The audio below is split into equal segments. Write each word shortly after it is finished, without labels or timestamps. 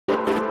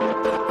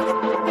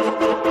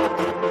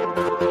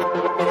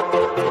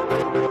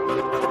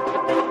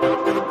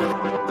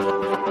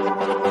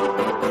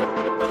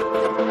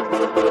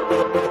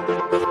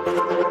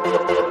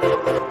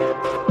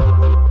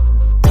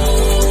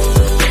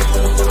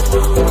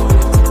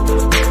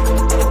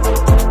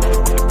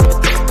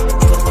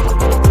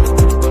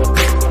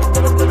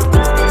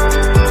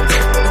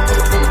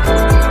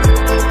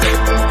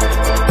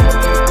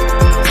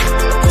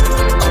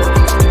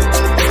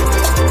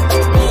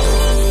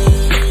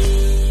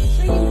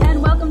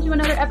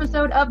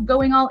of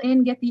Going All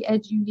In, Get the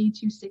Edge You Need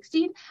to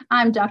Succeed.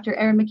 I'm Dr.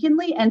 Erin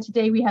McKinley, and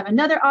today we have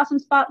another awesome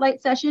spotlight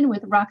session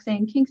with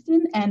Roxanne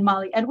Kingston and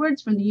Molly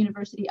Edwards from the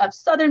University of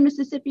Southern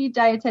Mississippi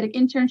Dietetic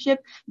Internship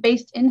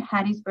based in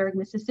Hattiesburg,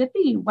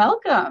 Mississippi.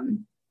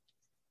 Welcome.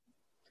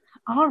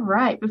 All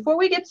right, before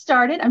we get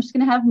started, I'm just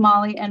going to have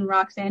Molly and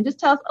Roxanne just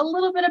tell us a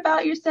little bit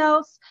about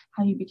yourselves,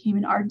 how you became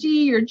an RD,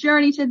 your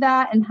journey to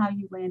that, and how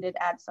you landed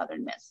at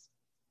Southern Miss.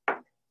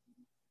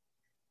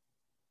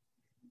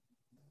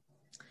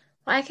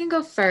 Well, I can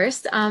go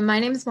first. My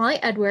name is Molly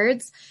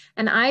Edwards,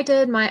 and I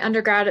did my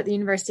undergrad at the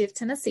University of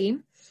Tennessee,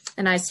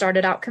 and I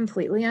started out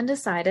completely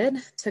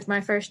undecided, took my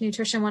first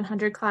Nutrition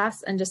 100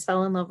 class, and just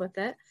fell in love with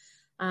it.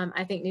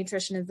 I think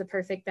nutrition is the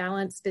perfect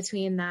balance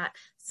between that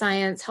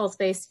science,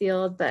 health-based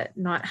field, but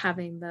not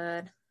having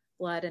the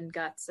blood and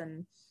guts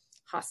and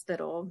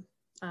hospital,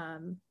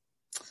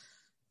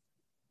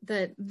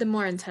 the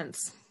more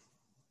intense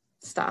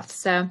stuff.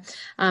 So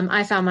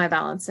I found my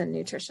balance in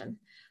nutrition.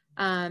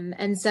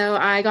 And so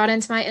I got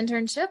into my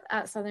internship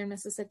at Southern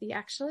Mississippi,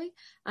 actually,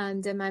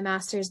 did my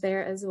master's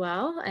there as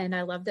well. And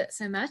I loved it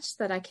so much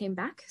that I came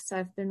back. So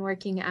I've been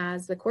working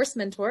as the course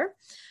mentor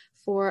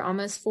for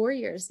almost 4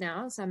 years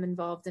now. So I'm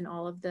involved in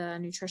all of the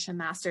nutrition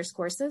master's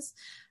courses,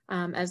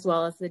 as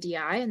well as the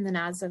DI. And then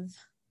as of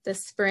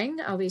this spring,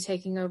 I'll be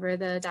taking over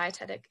the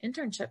dietetic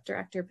internship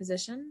director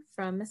position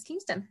from Miss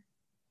Kingston.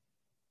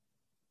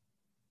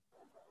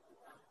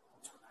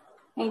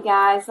 Hey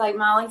guys, like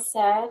Molly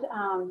said,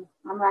 I'm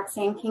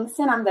Roxanne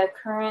Kingston. I'm the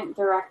current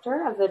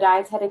director of the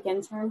dietetic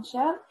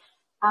internship.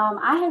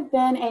 I have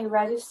been a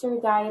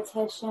registered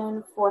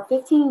dietitian for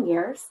 15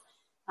 years.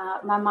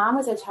 My mom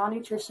was a child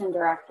nutrition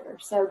director.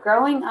 So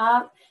growing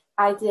up,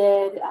 I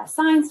did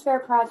science fair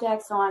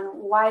projects on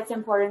why it's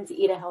important to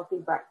eat a healthy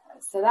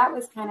breakfast. So that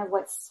was kind of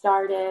what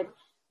started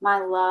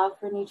my love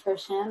for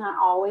nutrition. I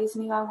always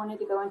knew I wanted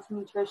to go into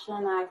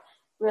nutrition. I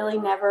really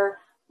never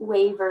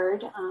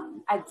wavered.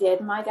 I did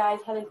my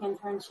dietetic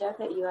internship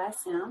at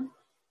USM.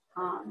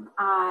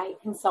 I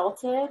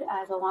consulted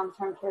as a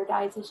long-term care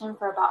dietitian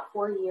for about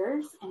 4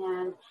 years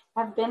and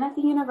have been at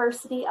the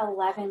university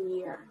 11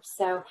 years.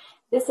 So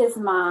this is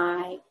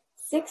my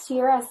 6th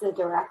year as the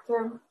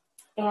director,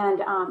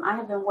 and I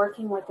have been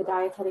working with the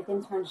dietetic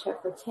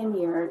internship for 10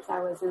 years. I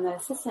was in the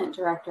assistant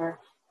director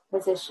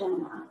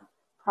position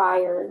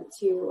prior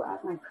to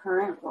my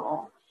current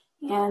role.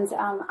 And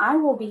I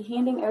will be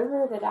handing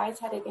over the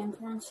dietetic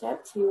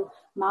internship to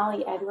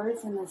Molly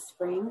Edwards in the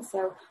spring.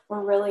 So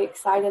we're really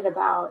excited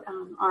about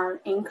our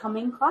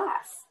incoming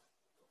class.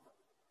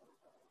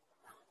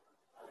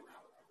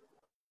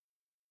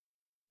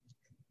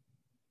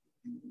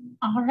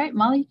 All right,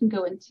 Molly, you can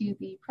go into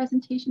the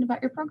presentation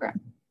about your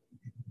program.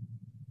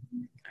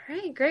 All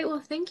right, great.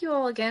 Well, thank you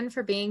all again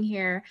for being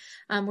here.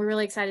 We're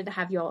really excited to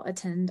have you all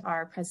attend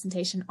our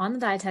presentation on the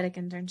dietetic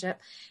internship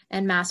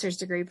and master's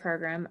degree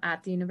program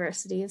at the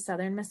University of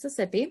Southern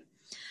Mississippi.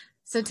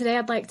 So today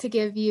I'd like to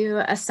give you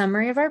a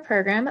summary of our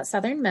program at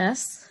Southern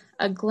Miss,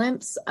 a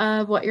glimpse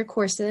of what your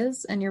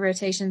courses and your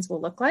rotations will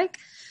look like,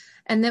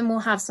 and then we'll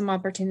have some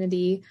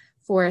opportunity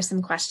for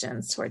some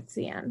questions towards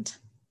the end.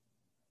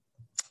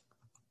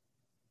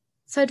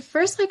 So I'd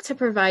first like to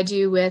provide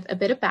you with a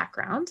bit of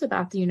background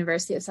about the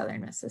University of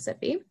Southern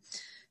Mississippi.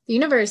 The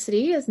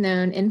university is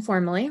known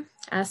informally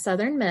as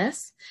Southern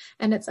Miss,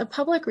 and it's a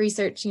public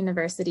research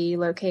university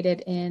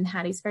located in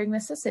Hattiesburg,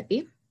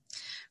 Mississippi.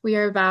 We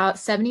are about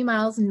 70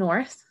 miles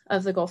north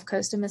of the Gulf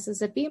Coast of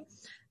Mississippi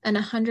and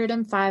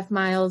 105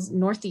 miles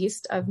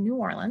northeast of New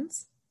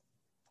Orleans.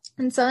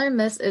 And Southern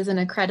Miss is an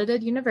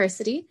accredited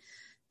university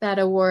that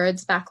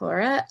awards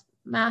baccalaureate,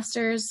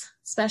 master's,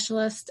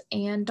 specialist,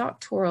 and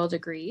doctoral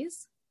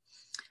degrees.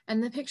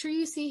 And the picture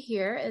you see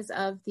here is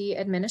of the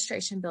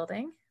administration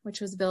building, which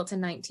was built in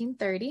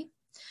 1930.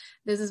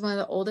 This is one of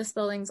the oldest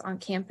buildings on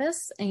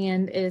campus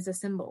and is a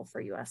symbol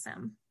for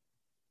USM.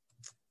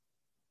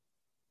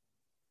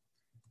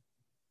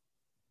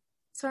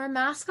 So our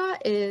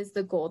mascot is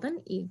the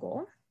Golden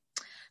Eagle.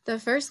 The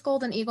first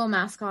Golden Eagle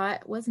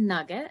mascot was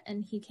Nugget,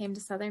 and he came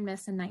to Southern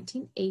Miss in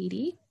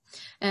 1980.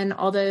 And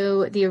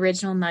although the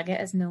original Nugget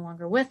is no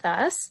longer with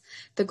us,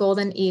 the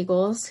Golden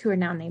Eagles, who are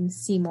now named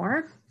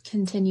Seymour,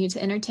 continue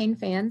to entertain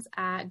fans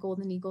at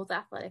Golden Eagles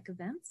athletic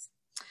events.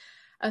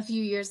 A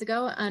few years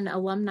ago, an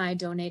alumni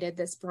donated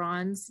this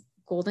bronze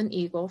Golden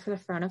Eagle for the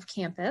front of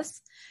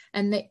campus,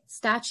 and the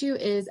statue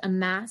is a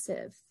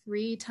massive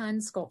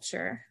 3-ton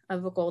sculpture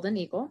of a Golden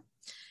Eagle.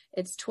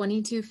 It's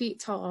 22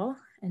 feet tall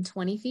and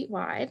 20 feet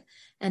wide,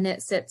 and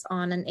it sits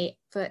on an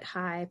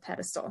 8-foot-high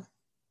pedestal.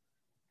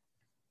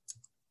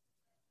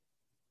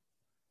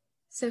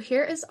 So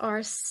here is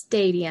our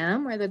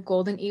stadium where the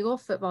Golden Eagle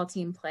football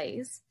team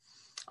plays.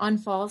 On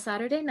fall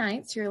Saturday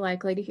nights, you're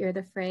likely to hear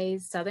the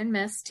phrase Southern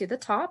Miss to the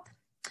top.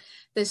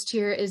 This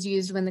cheer is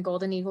used when the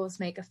Golden Eagles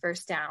make a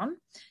first down,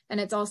 and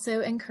it's also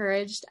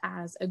encouraged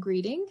as a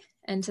greeting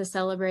and to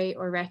celebrate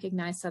or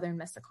recognize Southern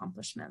Miss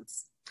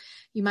accomplishments.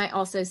 You might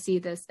also see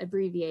this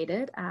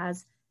abbreviated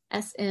as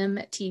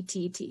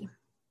SMTTT.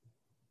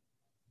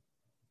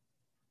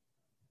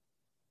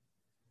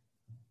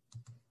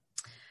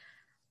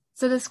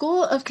 So the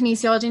School of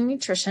Kinesiology and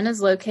Nutrition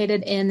is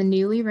located in the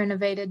newly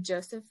renovated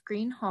Joseph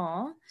Green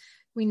Hall.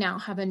 We now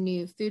have a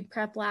new food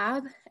prep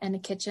lab and a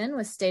kitchen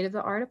with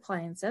state-of-the-art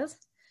appliances.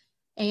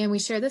 And we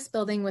share this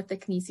building with the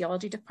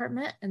kinesiology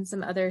department and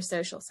some other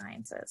social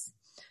sciences.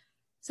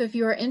 So if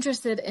you are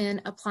interested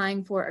in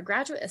applying for a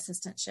graduate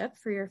assistantship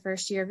for your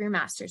first year of your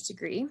master's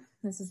degree,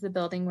 this is the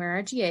building where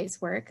our GAs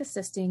work,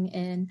 assisting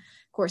in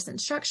course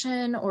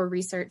instruction or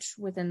research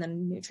within the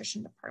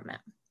nutrition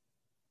department.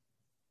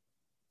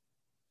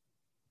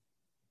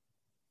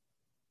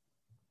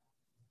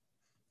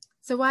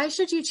 So why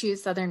should you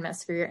choose Southern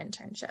Miss for your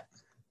internship?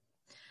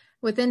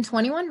 Within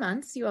 21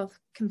 months, you have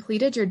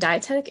completed your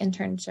dietetic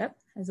internship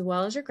as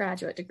well as your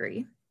graduate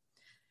degree.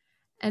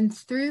 And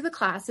through the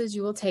classes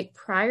you will take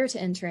prior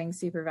to entering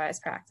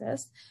supervised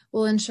practice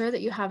will ensure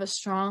that you have a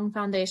strong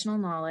foundational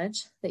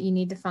knowledge that you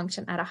need to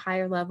function at a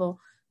higher level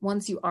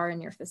once you are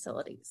in your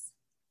facilities.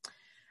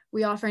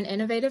 We offer an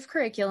innovative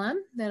curriculum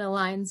that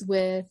aligns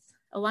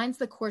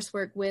the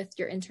coursework with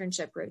your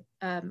internship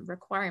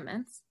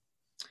requirements.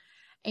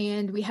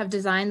 And we have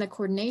designed the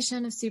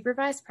coordination of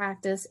supervised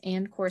practice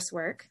and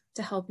coursework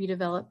to help you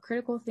develop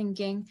critical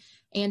thinking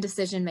and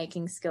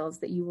decision-making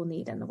skills that you will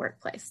need in the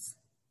workplace.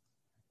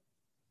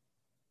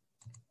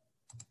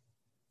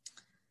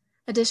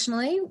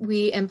 Additionally,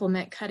 we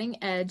implement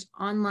cutting-edge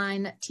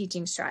online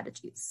teaching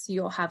strategies. So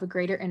you'll have a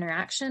greater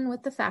interaction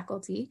with the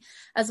faculty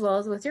as well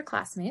as with your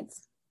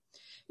classmates.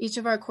 Each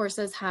of our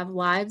courses have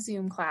live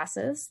Zoom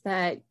classes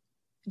that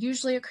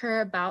usually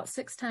occur about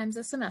 6 times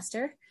a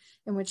semester,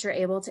 in which you're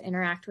able to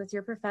interact with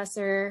your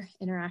professor,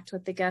 interact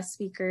with the guest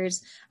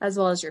speakers, as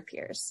well as your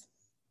peers.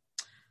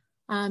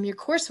 Your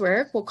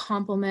coursework will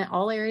complement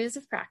all areas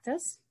of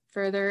practice,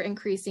 further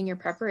increasing your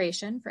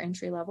preparation for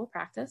entry-level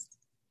practice.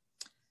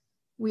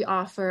 We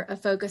offer a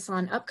focus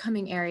on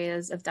upcoming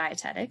areas of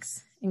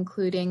dietetics,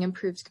 including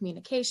improved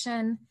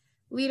communication,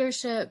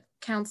 leadership,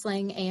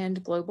 counseling,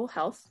 and global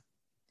health.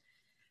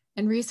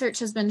 And research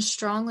has been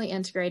strongly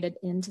integrated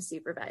into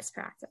supervised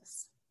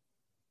practice.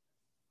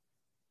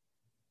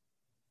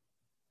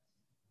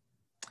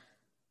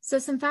 So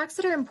some facts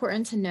that are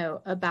important to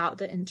note about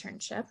the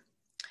internship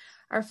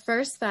are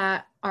first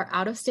that our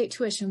out-of-state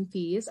tuition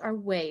fees are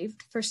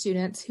waived for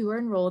students who are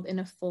enrolled in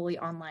a fully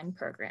online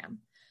program.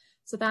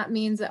 So that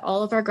means that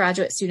all of our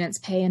graduate students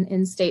pay an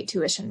in-state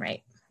tuition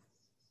rate.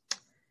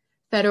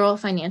 Federal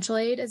financial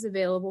aid is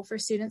available for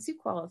students who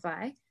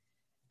qualify,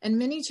 and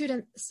many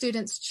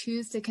students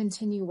choose to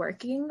continue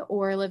working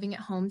or living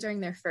at home during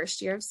their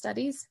first year of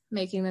studies,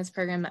 making this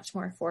program much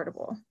more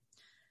affordable.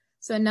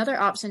 So another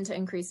option to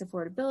increase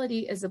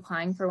affordability is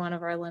applying for one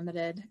of our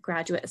limited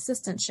graduate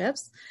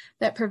assistantships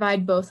that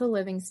provide both a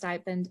living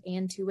stipend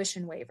and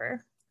tuition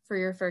waiver for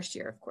your first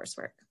year of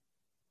coursework.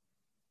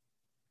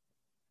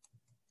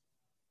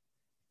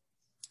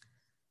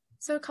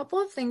 So a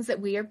couple of things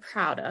that we are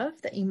proud of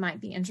that you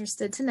might be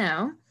interested to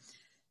know.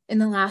 In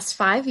the last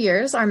 5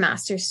 years, our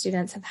master's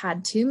students have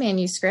had 2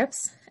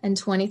 manuscripts and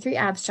 23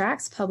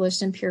 abstracts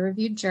published in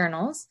peer-reviewed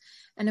journals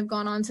and have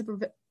gone on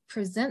to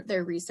present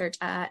their research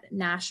at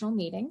national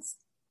meetings.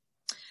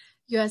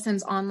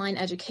 USM's online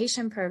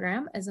education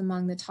program is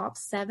among the top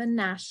 7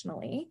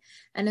 nationally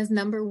and is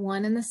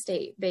 #1 in the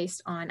state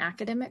based on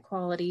academic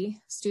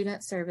quality,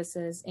 student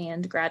services,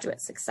 and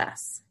graduate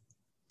success.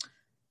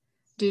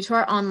 Due to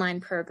our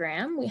online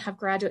program, we have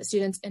graduate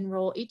students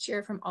enroll each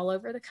year from all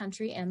over the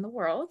country and the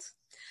world.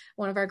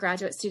 One of our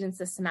graduate students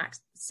this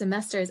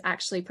semester is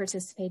actually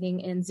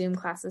participating in Zoom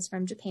classes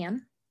from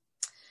Japan.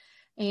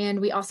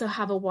 And we also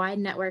have a wide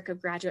network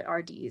of graduate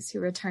RDs who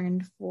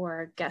returned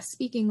for guest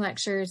speaking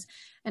lectures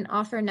and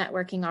offer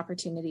networking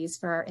opportunities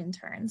for our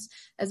interns,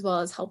 as well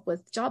as help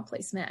with job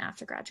placement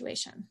after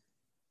graduation.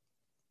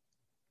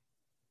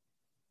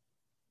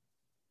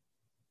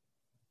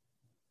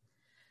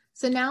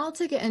 So now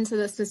to get into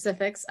the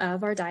specifics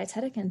of our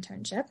dietetic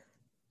internship.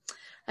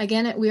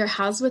 Again, we are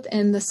housed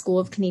within the School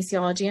of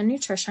Kinesiology and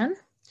Nutrition,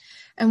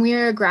 and we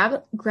are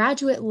a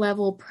graduate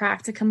level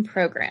practicum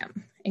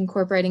program,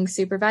 incorporating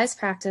supervised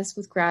practice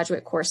with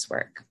graduate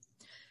coursework.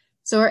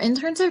 So our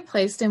interns are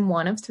placed in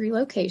one of 3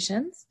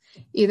 locations,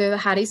 either the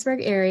Hattiesburg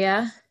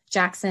area,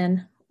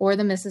 Geauxing, or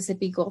the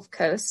Mississippi Gulf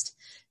Coast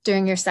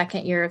during your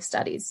second year of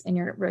studies in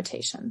your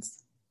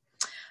rotations.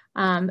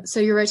 So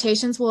your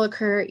rotations will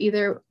occur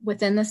either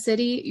within the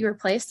city you're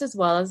placed as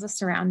well as the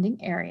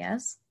surrounding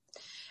areas.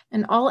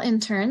 And all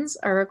interns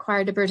are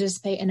required to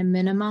participate in a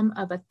minimum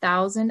of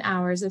 1,000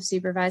 hours of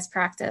supervised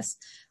practice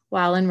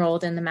while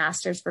enrolled in the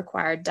master's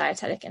required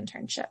dietetic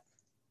internship.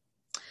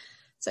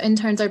 So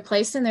interns are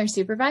placed in their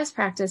supervised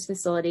practice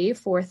facility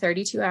for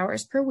 32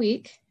 hours per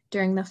week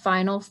during the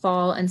final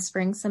fall and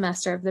spring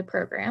semester of the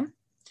program.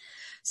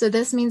 So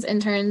this means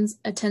interns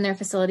attend their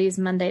facilities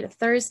Monday to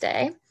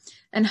Thursday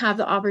and have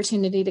the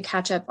opportunity to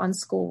catch up on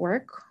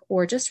schoolwork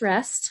or just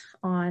rest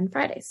on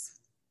Fridays.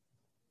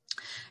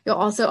 You'll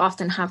also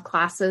often have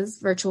classes,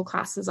 virtual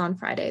classes on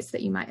Fridays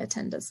that you might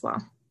attend as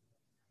well.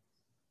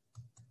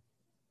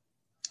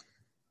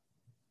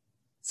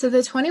 So the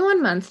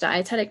 21-month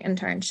dietetic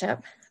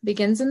internship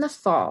begins in the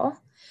fall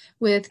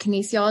with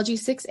Kinesiology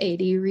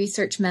 680,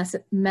 Research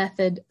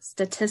Method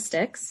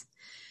Statistics,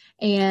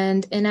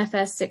 and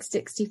NFS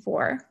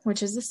 664,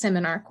 which is a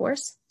seminar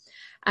course,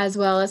 as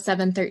well as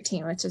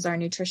 713, which is our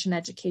nutrition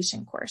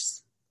education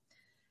course.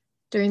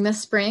 During the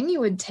spring, you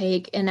would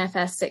take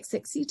NFS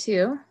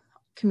 662,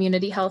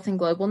 Community Health and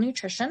Global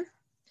Nutrition,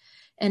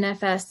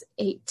 NFS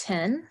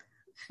 810,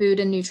 Food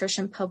and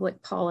Nutrition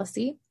Public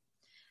Policy,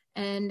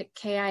 and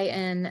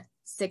KIN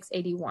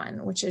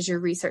 681, which is your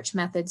Research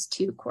Methods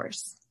 2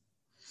 course.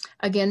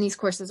 Again, these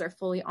courses are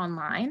fully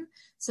online,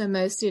 so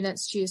most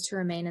students choose to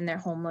remain in their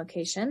home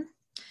location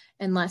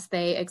unless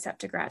they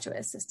accept a graduate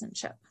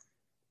assistantship.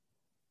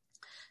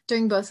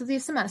 During both of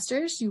these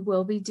semesters, you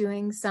will be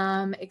doing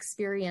some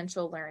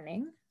experiential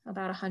learning,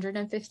 about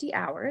 150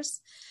 hours,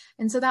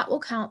 and so that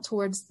will count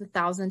towards the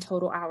 1,000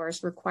 total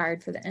hours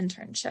required for the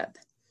internship.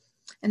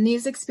 And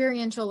these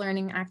experiential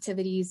learning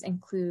activities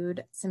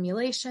include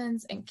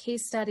simulations and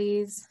case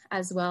studies,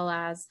 as well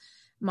as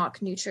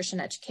mock nutrition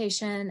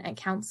education and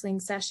counseling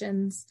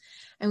sessions.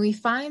 And we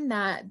find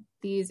that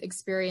these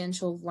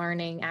experiential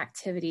learning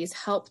activities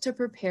help to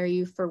prepare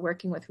you for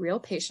working with real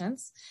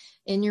patients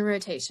in your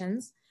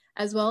rotations,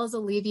 as well as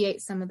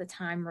alleviate some of the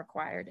time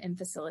required in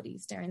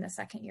facilities during the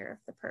second year of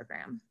the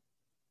program.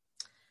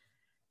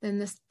 Then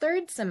this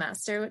third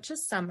semester, which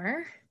is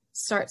summer,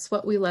 starts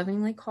what we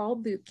lovingly call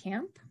boot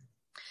camp.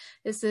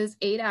 This is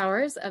 8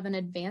 hours of an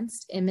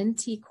advanced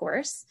M&T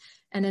course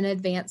and an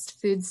advanced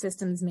food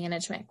systems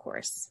management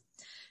course.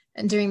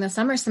 And during the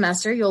summer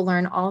semester, you'll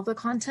learn all of the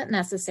content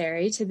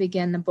necessary to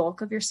begin the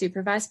bulk of your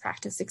supervised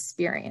practice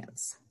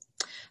experience.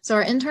 So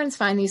our interns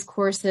find these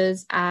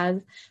courses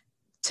as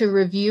to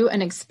review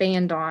and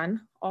expand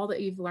on all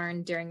that you've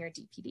learned during your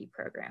DPD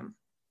program.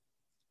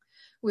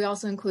 We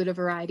also include a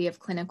variety of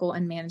clinical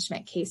and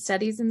management case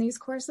studies in these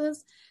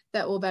courses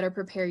that will better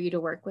prepare you to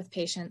work with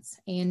patients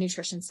and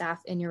nutrition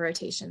staff in your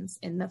rotations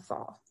in the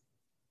fall.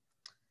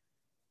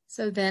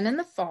 So then in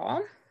the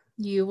fall,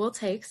 you will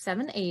take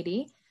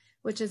 780,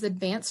 which is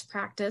Advanced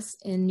Practice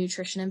in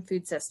Nutrition and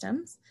Food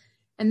Systems.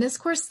 And this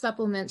course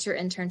supplements your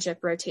internship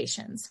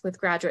rotations with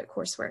graduate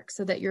coursework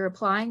so that you're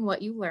applying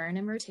what you learn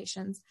in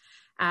rotations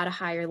at a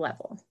higher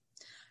level.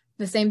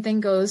 The same thing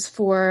goes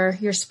for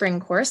your spring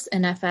course,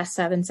 NFS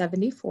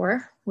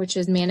 774, which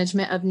is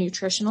Management of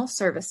Nutritional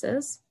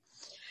Services.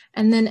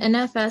 And then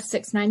NFS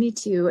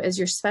 692 is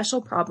your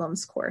Special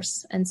Problems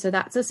course. And so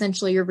that's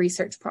essentially your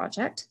research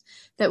project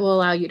that will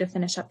allow you to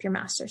finish up your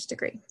master's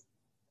degree.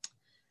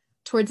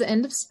 Towards the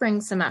end of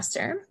spring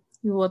semester,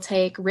 you will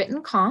take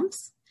written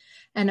comps,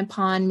 and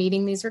upon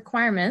meeting these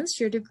requirements,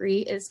 your degree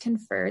is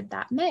conferred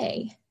that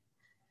May.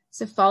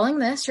 So following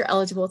this, you're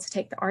eligible to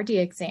take the RD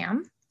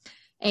exam.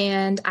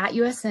 And at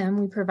USM,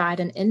 we provide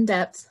an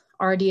in-depth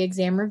RD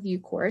exam review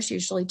course,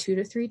 usually 2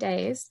 to 3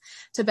 days,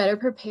 to better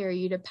prepare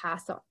you to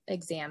pass the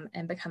exam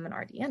and become an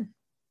RDN.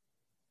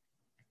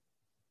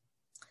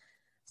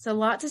 So a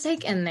lot to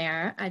take in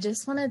there. I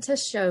just wanted to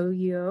show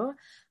you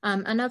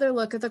another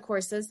look at the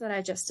courses that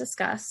I just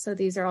discussed. So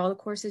these are all the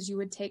courses you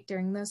would take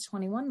during those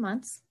 21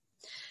 months.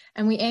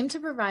 And we aim to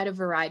provide a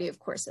variety of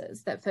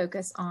courses that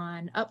focus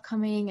on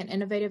upcoming and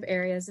innovative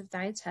areas of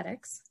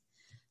dietetics.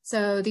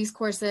 So these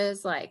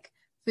courses like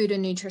Food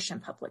and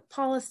Nutrition Public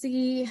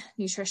Policy,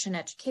 Nutrition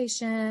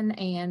Education,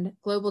 and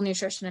Global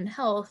Nutrition and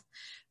Health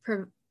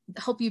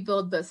help you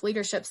build both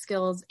leadership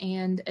skills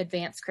and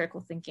advanced critical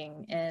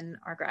thinking in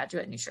our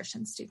graduate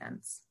nutrition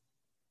students.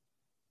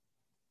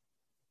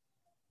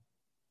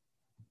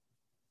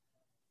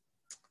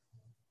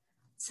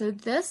 So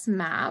this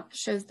map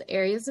shows the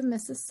areas of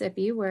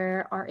Mississippi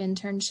where our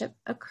internship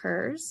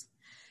occurs.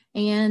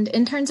 And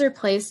interns are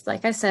placed,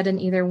 like I said, in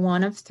either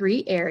one of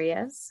 3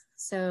 areas.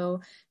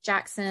 So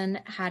Jackson,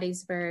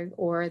 Hattiesburg,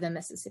 or the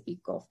Mississippi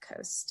Gulf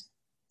Coast.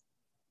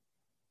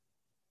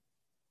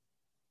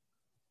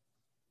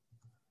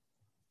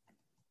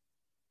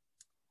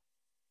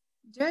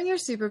 During your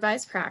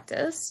supervised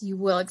practice, you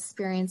will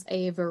experience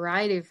a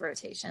variety of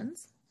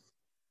rotations.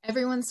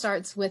 Everyone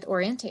starts with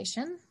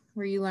orientation,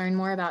 where you learn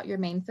more about your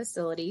main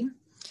facility.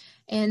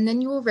 And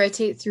then you will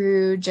rotate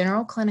through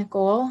general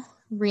clinical,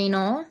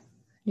 renal,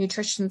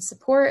 nutrition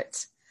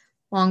support,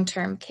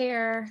 long-term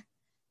care,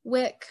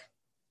 WIC,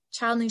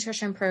 child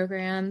nutrition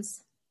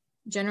programs,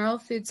 general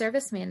food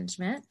service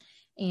management,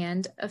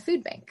 and a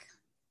food bank.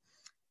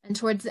 And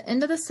towards the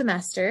end of the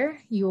semester,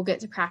 you will get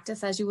to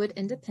practice as you would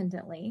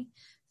independently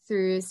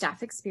through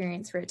staff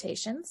experience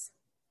rotations.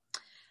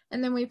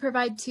 And then we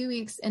provide 2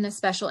 weeks in a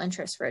special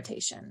interest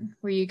rotation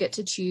where you get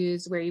to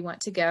choose where you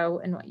want to go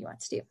and what you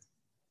want to do.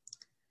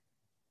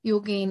 You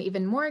will gain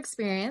even more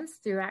experience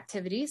through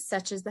activities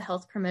such as the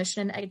Health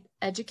Promotion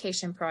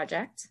Education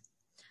Project,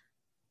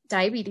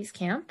 Diabetes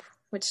Camp,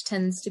 which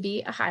tends to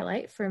be a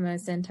highlight for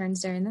most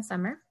interns during the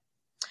summer,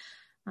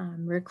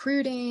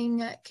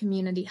 recruiting,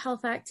 community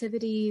health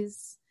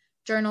activities,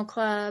 journal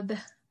club,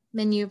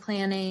 menu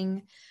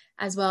planning,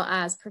 as well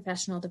as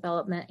professional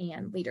development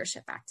and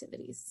leadership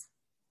activities.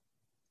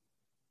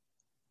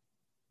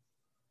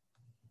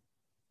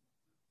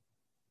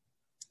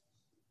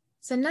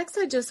 So next,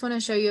 I just want to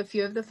show you a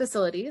few of the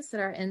facilities that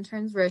our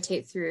interns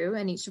rotate through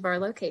in each of our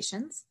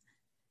locations.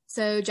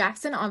 So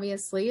Jackson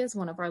obviously is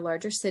one of our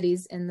larger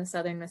cities in the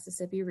Southern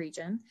Mississippi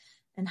region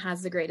and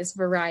has the greatest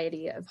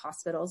variety of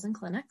hospitals and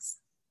clinics.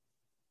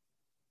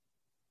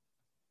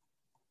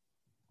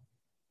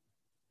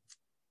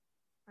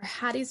 Our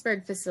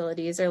Hattiesburg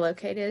facilities are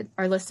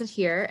listed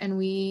here, and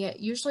we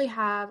usually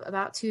have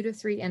about 2 to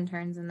 3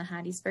 interns in the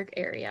Hattiesburg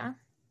area.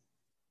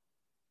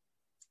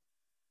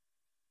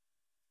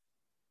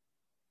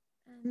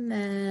 And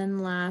then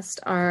last,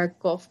 our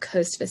Gulf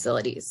Coast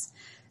facilities.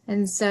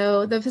 And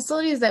so the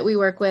facilities that we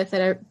work with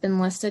that have been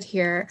listed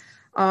here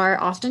are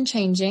often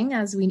changing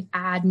as we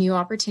add new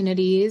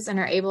opportunities and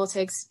are able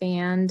to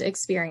expand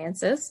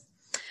experiences,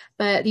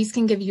 but these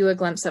can give you a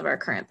glimpse of our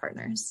current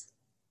partners.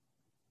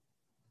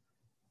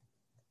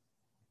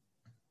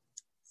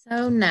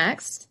 So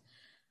next,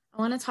 I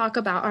want to talk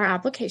about our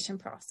application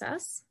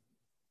process.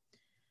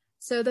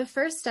 So the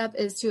first step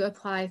is to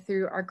apply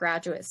through our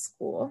graduate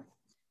school.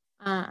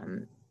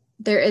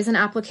 There is an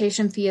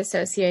application fee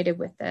associated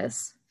with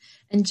this,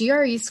 and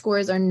GRE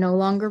scores are no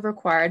longer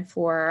required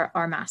for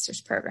our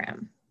master's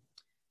program.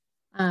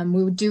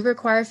 We do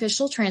require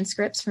official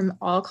transcripts from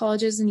all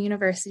colleges and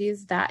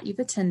universities that you've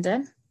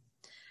attended,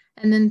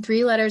 and then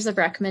 3 letters of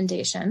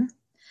recommendation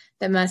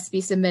that must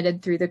be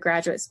submitted through the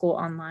graduate school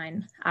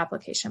online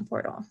application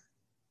portal.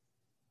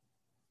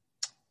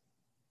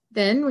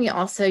 Then we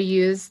also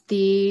use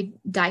the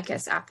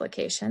DICUS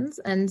applications,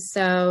 and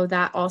so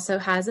that also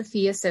has a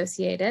fee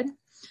associated.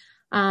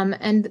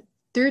 And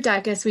through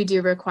DICUS, we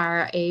do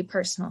require a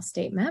personal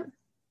statement.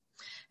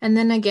 And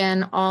then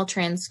again, all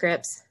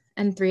transcripts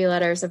and 3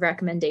 letters of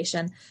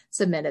recommendation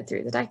submitted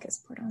through the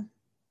DICUS portal.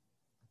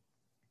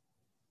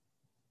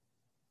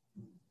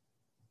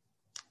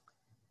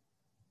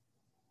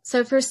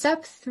 So for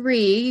step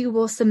 3, you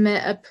will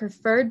submit a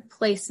preferred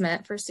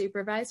placement for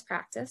supervised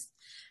practice,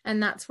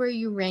 and that's where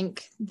you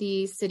rank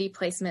the city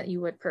placement you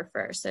would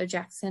prefer, so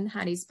Jackson,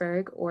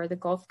 Hattiesburg, or the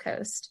Gulf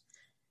Coast.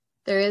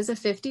 There is a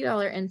 $50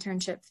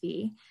 internship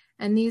fee,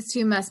 and these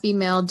 2 must be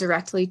mailed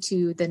directly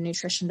to the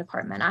nutrition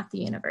department at the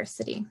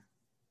university.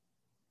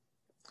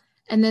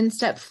 And then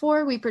step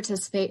 4, we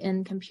participate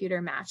in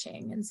computer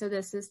matching, and so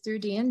this is through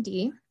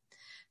D&D.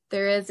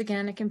 There is,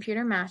 again, a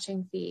computer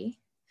matching fee.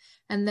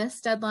 And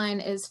this deadline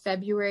is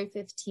February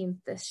 15th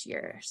this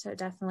year, so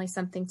definitely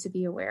something to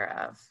be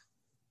aware of.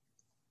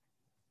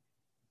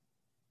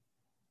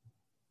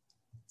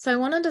 So I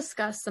want to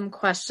discuss some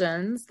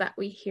questions that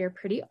we hear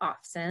pretty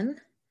often.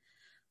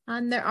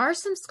 There are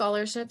some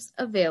scholarships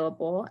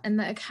available, and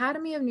the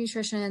Academy of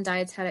Nutrition and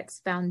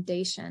Dietetics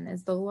Foundation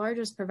is the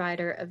largest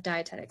provider of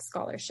dietetic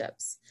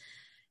scholarships.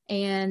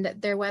 And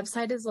their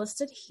website is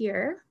listed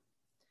here.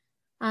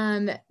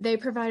 They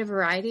provide a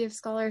variety of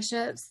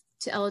scholarships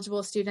to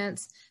eligible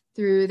students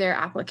through their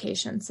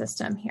application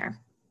system here,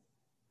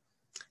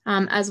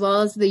 as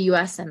well as the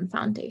USM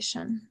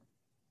Foundation.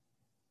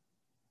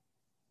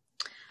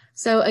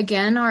 So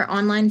again, our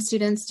online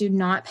students do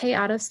not pay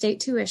out-of-state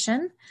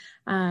tuition.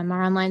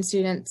 Our online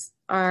students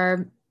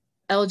are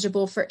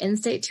eligible for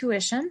in-state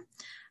tuition,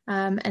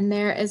 and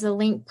there is a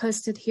link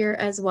posted here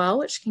as well,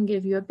 which can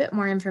give you a bit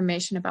more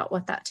information about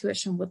what that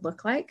tuition would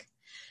look like.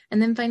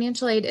 And then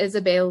financial aid is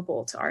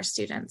available to our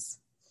students.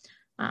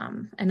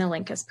 And a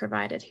link is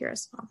provided here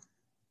as well.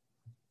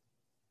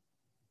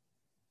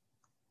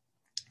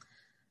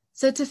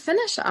 So to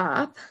finish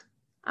up,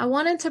 I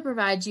wanted to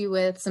provide you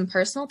with some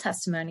personal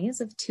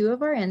testimonies of 2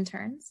 of our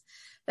interns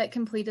that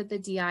completed the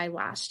DI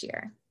last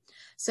year.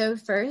 So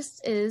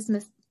first is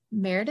Ms.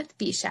 Meredith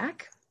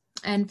Bishak,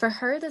 and for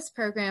her, this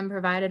program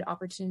provided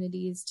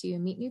opportunities to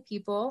meet new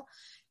people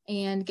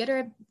and get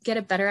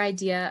a better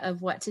idea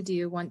of what to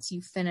do once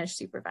you finish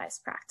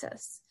supervised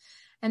practice.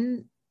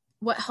 And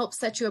what helps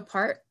set you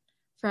apart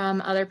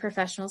from other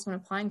professionals when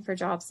applying for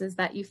jobs is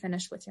that you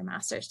finish with your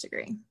master's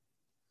degree.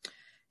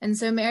 And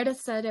so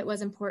Meredith said it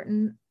was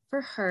important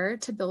for her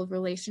to build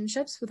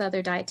relationships with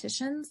other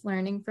dietitians,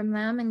 learning from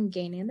them and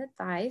gaining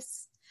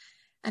advice.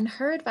 And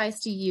her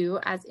advice to you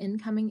as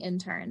incoming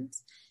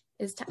interns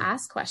is to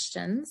ask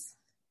questions,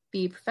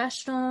 be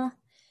professional,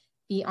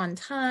 be on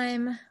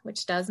time,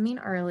 which does mean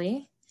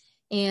early,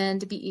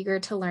 and be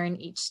eager to learn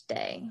each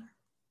day.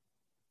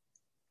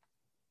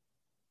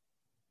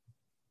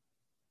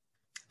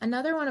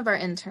 Another one of our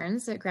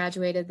interns that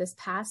graduated this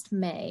past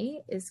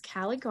May is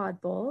Callie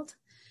Godbold,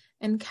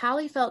 and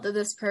Callie felt that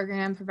this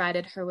program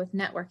provided her with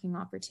networking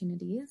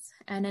opportunities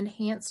and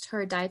enhanced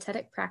her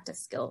dietetic practice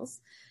skills,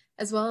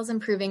 as well as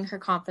improving her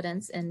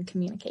confidence in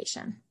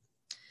communication.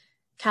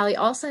 Callie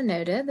also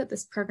noted that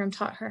this program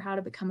taught her how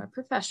to become a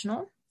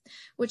professional,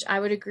 which I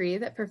would agree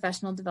that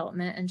professional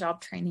development and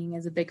job training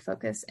is a big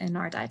focus in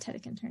our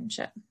dietetic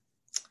internship.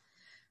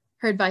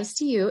 Her advice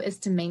to you is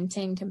to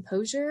maintain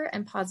composure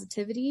and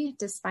positivity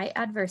despite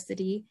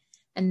adversity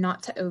and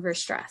not to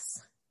overstress.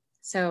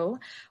 So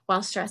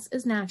while stress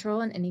is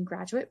natural in any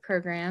graduate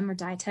program or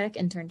dietetic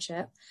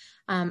internship,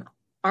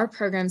 our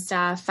program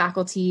staff,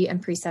 faculty,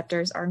 and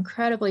preceptors are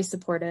incredibly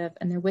supportive,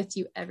 and they're with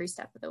you every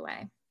step of the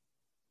way.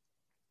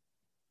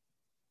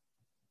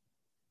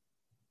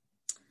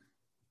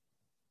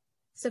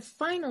 So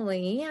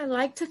finally, I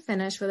like to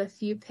finish with a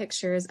few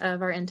pictures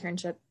of our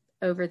internship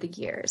over the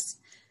years.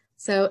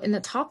 So in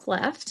the top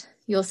left,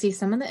 you'll see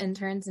some of the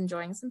interns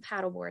enjoying some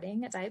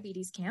paddleboarding at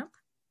diabetes camp.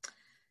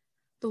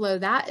 Below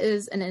that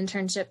is an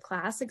internship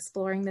class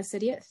exploring the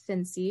city at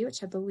Fincy,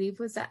 which I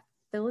believe was at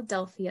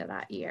Philadelphia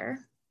that year.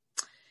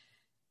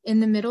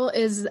 In the middle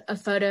is a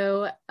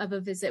photo of a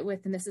visit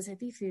with the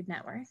Mississippi Food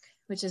Network,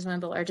 which is one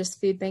of the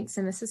largest food banks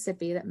in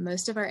Mississippi that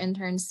most of our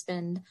interns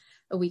spend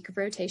a week of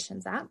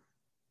rotations at.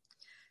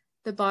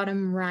 The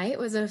bottom right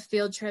was a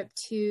field trip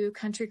to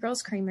Country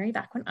Girls Creamery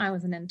back when I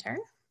was an intern.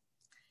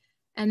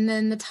 And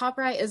then the top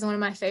right is one of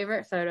my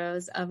favorite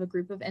photos of a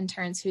group of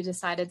interns who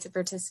decided to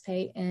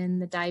participate in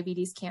the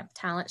Diabetes Camp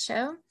Talent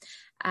Show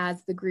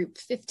as the group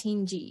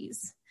 15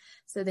 Gs.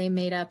 So they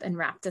made up and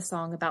rapped a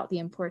song about the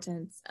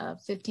importance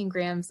of 15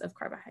 grams of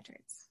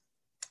carbohydrates.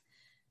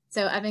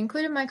 So I've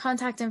included my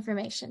contact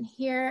information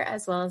here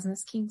as well as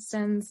Ms.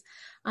 Kingston's.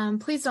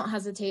 Please don't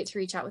hesitate to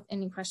reach out with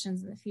any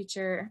questions in the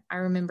future. I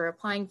remember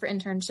applying for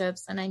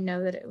internships and I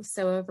know that it was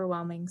so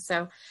overwhelming.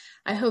 So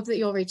I hope that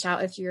you'll reach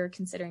out if you're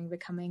considering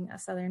becoming a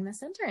Southern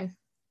Miss intern.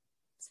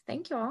 So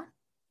thank you all.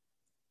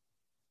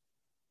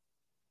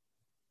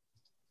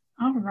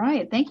 All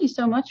right. Thank you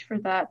so much for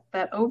that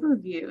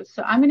overview.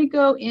 So I'm going to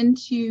go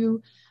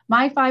into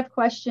my 5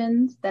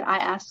 questions that I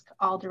ask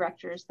all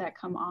directors that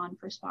come on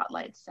for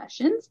Spotlight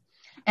sessions.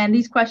 And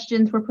these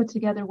questions were put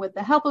together with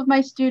the help of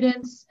my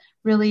students.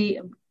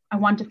 Really, I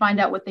wanted to find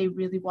out what they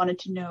really wanted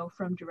to know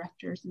from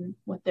directors and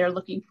what they're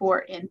looking for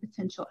in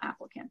potential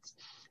applicants.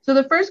 So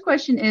the first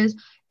question is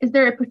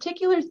there a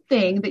particular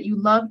thing that you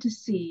love to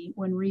see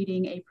when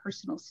reading a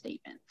personal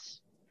statement?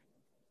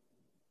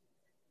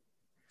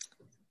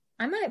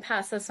 I might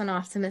pass this one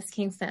off to Ms.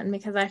 Kingston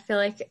because I feel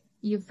like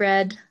you've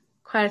read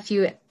quite a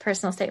few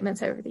personal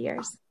statements over the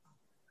years.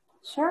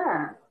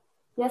 Sure.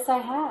 Yes, I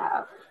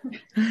have.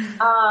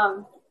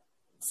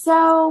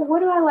 So what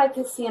do I like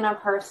to see in a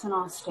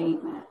personal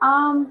statement?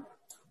 I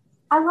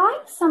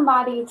like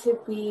somebody to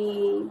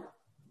be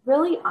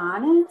really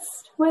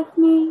honest with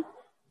me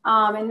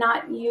and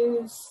not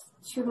use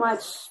too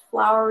much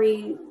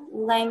flowery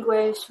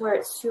language where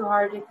it's too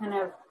hard to kind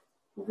of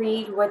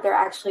read what they're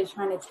actually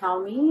trying to tell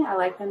me. I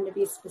like them to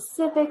be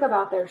specific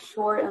about their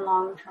short and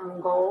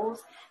long-term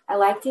goals. I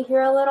like to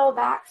hear a little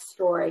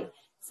backstory,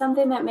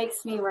 something that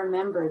makes me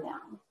remember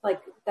them,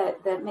 like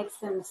that makes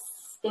them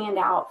stand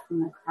out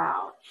from the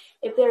crowd.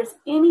 If there's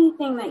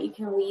anything that you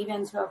can weave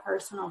into a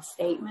personal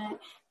statement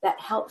that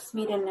helps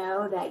me to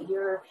know that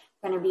you're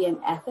going to be an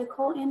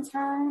ethical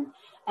intern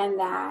and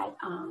that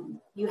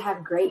you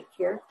have great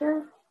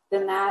character,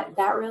 then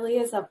that really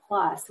is a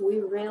plus. We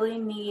really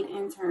need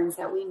interns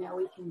that we know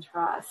we can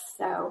trust.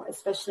 So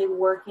especially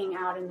working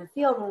out in the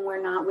field when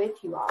we're not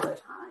with you all the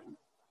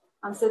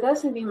time. So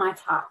those would be my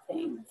top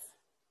things.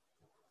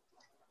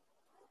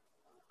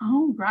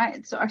 All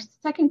right. So our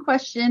second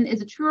question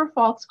is a true or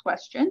false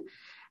question.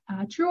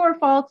 True or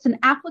false, an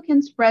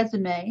applicant's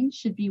resume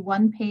should be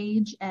 1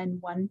 page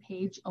and 1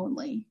 page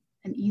only.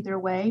 And either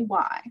way,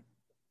 why?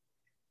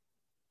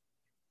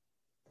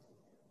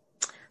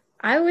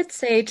 I would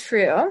say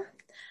true.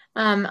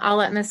 I'll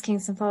let Ms.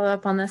 Kingston follow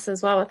up on this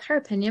as well with her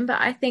opinion, but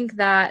I think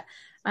that,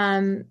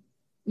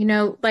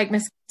 like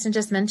Ms. Kingston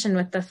just mentioned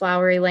with the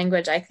flowery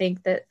language, I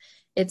think that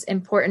it's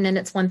important, and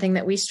it's one thing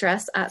that we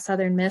stress at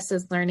Southern Miss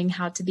is learning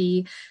how to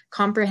be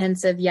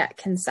comprehensive yet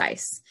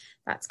concise.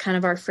 That's kind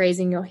of our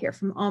phrasing you'll hear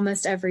from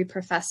almost every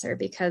professor,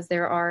 because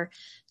there are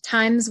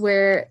times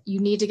where you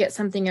need to get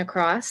something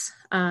across,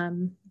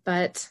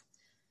 but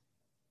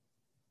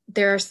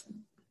there's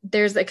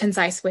a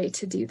concise way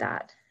to do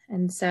that.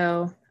 And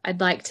so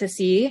I'd like to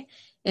see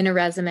in a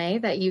resume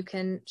that you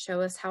can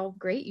show us how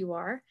great you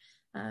are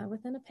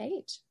within a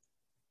page.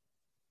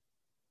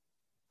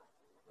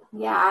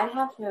 Yeah, I'd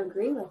have to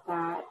agree with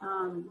that.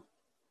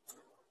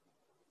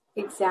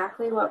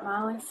 Exactly what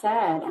Molly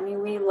said. I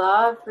mean, we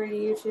love for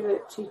you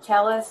to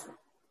tell us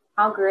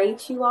how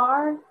great you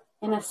are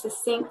in a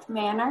succinct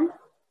manner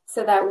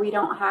so that we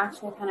don't have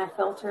to kind of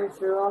filter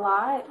through a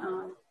lot.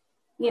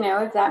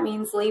 If that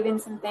means leaving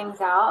some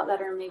things out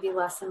that are maybe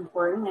less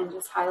important and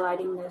just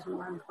highlighting those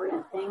more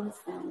important things,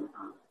 then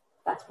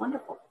that's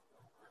wonderful.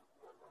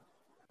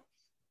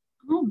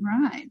 All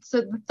right.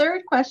 So the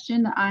third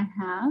question that I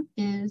have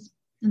is,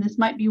 and this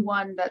might be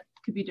one that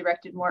could be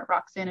directed more at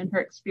Roxanne and her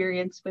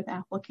experience with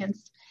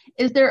applicants.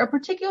 Is there a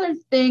particular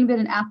thing that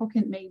an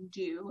applicant may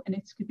do, and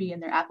it could be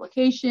in their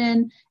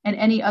application and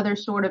any other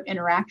sort of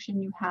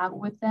interaction you have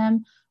with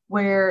them,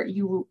 where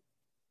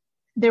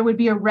there would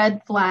be a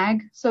red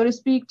flag, so to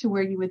speak, to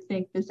where you would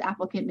think this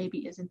applicant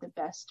maybe isn't the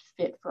best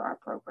fit for our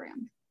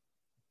program?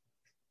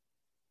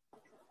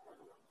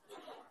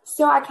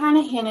 So I kind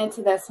of hinted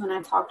to this when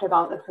I talked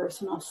about the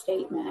personal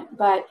statement,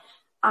 but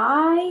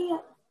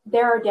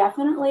there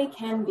definitely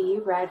can be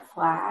red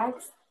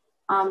flags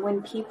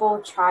when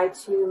people try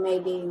to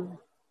maybe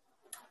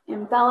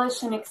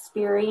embellish an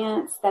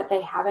experience that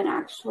they haven't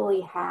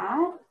actually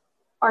had,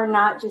 or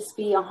not just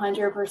be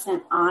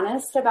 100%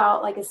 honest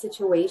about like a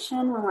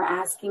situation when we're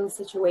asking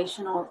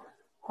situational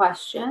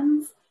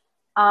questions.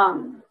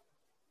 You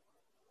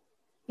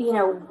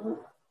know,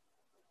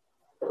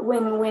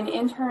 when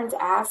interns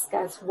ask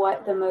us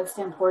what the most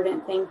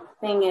important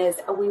thing is,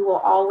 we will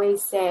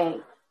always say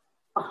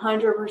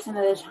 100%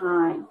 of the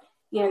time,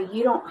 you know,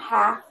 you don't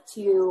have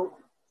to.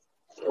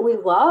 We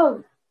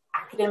love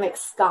academic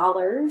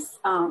scholars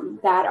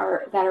that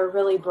are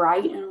really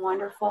bright and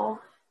wonderful,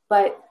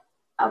 but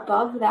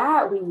above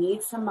that, we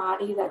need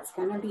somebody that's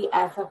going to be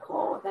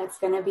ethical, that's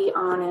going to be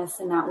honest,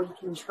 and that we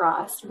can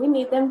trust. We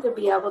need them to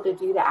be able to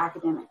do the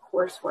academic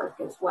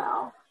coursework as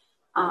well.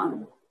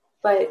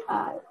 But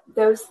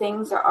those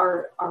things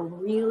are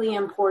really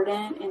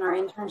important in our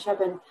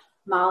internship. And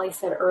Molly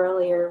said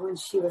earlier when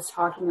she was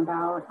talking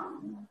about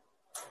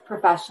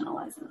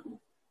professionalism,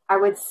 I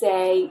would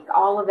say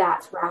all of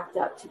that's wrapped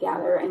up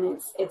together,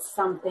 and it's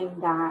something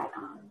that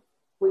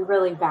we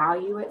really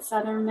value at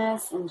Southern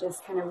Miss, and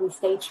just kind of we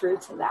stay true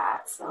to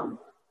that. So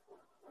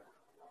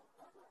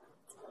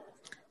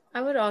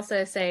I would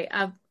also say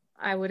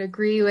I would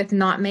agree with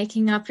not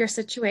making up your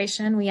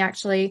situation. We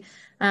actually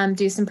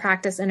do some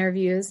practice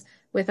interviews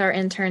with our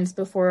interns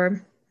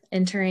before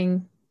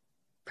entering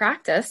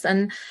practice.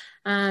 And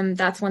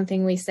that's one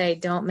thing we say,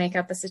 don't make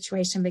up a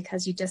situation,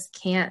 because you just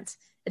can't.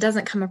 It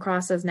doesn't come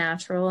across as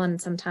natural, and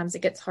sometimes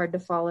it gets hard to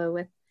follow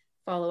with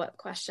follow-up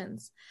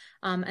questions.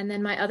 And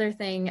then my other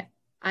thing,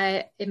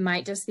 it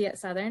might just be at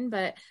Southern,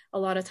 but a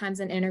lot of times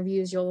in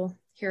interviews, you'll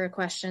hear a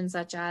question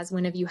such as,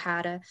 when have you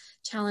had a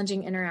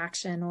challenging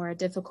interaction or a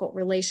difficult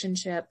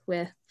relationship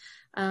with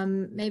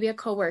maybe a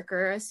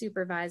coworker or a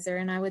supervisor?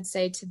 And I would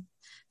say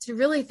to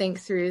really think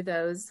through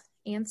those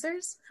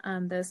answers.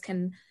 Those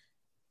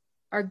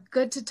are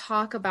good to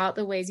talk about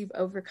the ways you've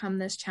overcome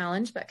this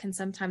challenge, but can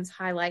sometimes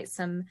highlight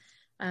some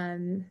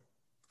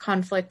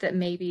conflict that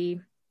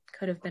maybe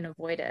could have been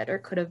avoided or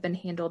could have been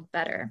handled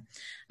better.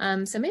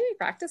 So maybe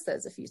practice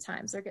those a few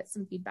times or get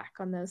some feedback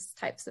on those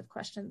types of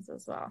questions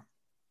as well.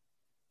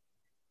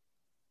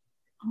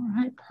 All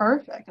right,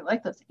 perfect. I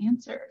like those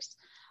answers.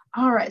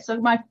 All right, so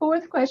my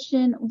fourth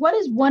question, what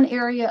is one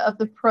area of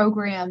the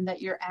program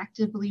that you're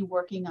actively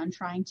working on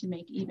trying to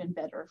make even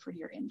better for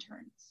your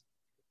interns?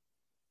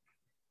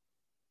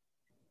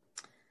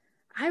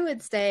 I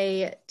would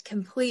say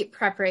complete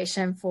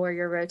preparation for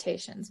your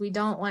rotations. We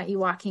don't want you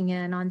walking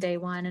in on day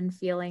one and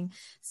feeling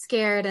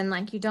scared and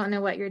like you don't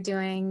know what you're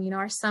doing. You know,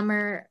 our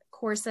summer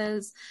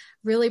courses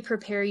really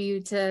prepare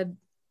you to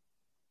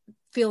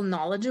feel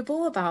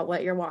knowledgeable about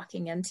what you're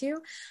walking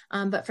into.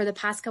 But for the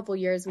past couple of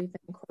years, we've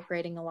been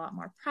incorporating a lot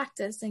more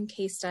practice and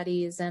case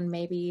studies and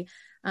maybe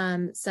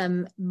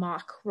some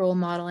mock role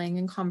modeling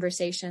and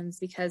conversations,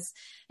 because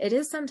it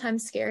is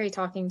sometimes scary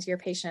talking to your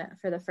patient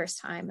for the first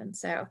time. And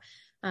so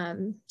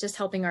just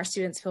helping our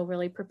students feel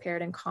really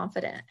prepared and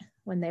confident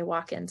when they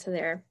walk into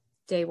their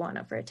day one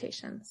of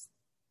rotations.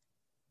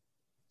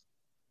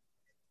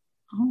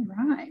 All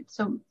right.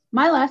 So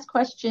my last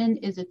question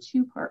is a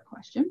two-part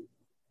question.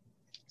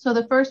 So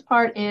the first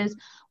part is,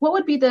 what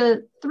would be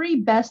the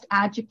 3 best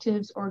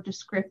adjectives or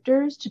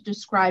descriptors to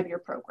describe your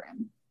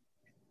program?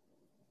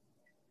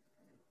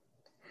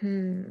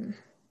 The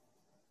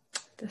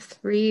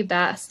 3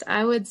 best,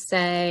 I would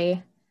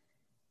say,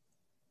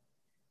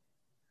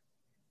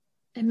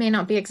 it may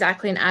not be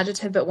exactly an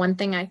adjective, but one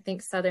thing I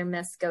think Southern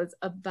Miss goes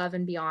above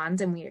and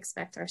beyond, and we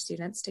expect our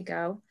students to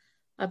go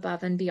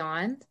above and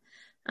beyond.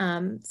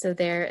 So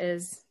there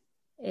is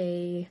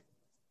a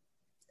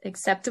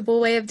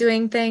acceptable way of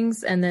doing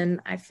things, and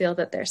then I feel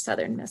that there's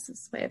Southern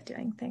Miss's way of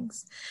doing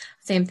things.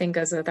 Same thing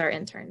goes with our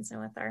interns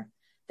and with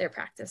their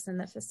practice in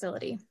the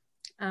facility.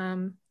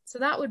 So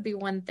that would be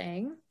one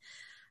thing.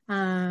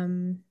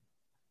 I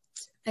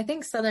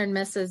think Southern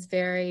Miss is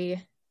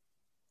very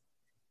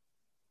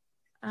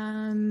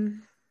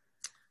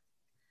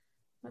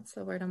what's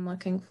the word I'm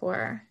looking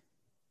for?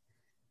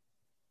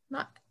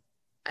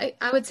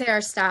 I would say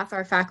our staff,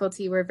 our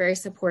faculty, were very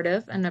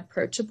supportive and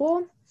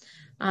approachable.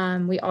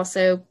 We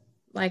also,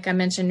 like I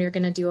mentioned, you're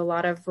going to do a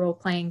lot of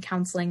role-playing,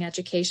 counseling,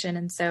 education.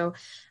 And so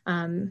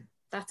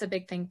that's a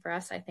big thing for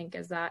us, I think,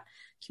 is that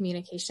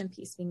communication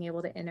piece, being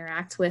able to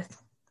interact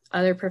with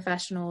other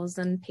professionals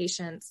and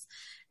patients.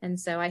 And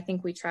so I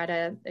think we try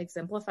to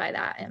exemplify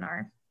that in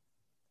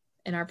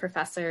our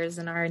professors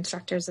and our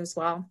instructors as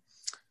well.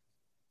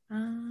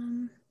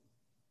 And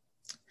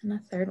the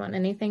third one,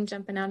 anything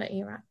jumping out at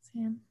you,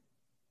 Roxanne?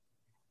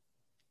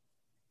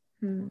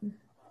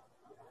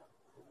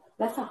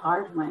 That's a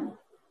hard one,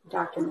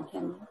 Dr.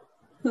 McKinley.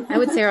 I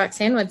would say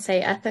Roxanne would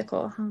say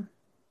ethical, huh?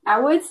 I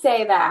would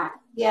say that.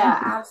 Yeah,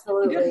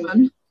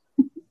 absolutely.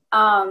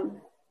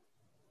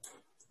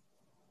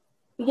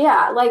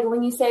 Yeah, like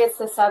when you say it's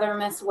the Southern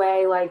Miss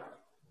way, like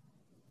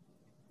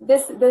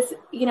this,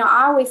 you know,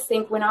 I always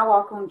think when I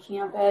walk on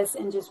campus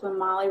and just when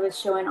Molly was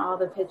showing all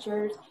the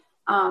pictures,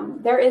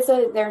 there's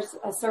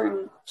a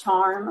certain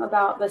charm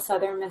about the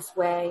Southern Miss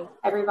way.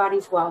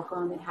 Everybody's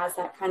welcome. It has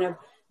that kind of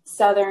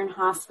Southern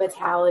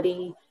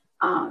hospitality.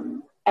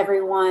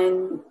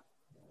 Everyone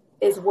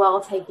is well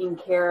taken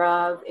care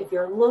of. If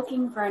you're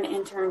looking for an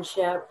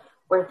internship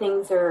where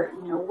things are,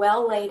 you know,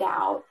 well laid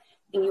out,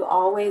 and you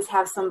always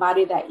have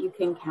somebody that you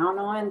can count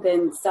on,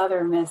 then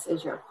Southern Miss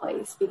is your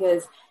place,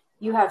 because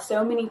you have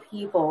so many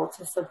people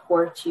to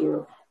support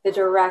you, the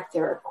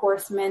director,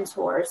 course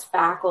mentors,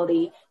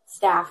 faculty,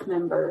 staff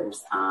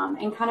members,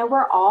 and kind of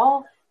we're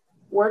all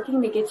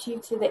working to get you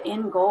to the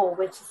end goal,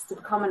 which is to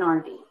become an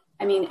RD.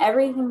 I mean,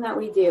 everything that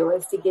we do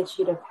is to get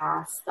you to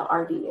pass the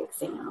RD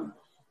exam.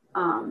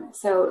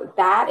 So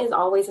that is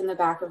always in the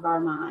back of our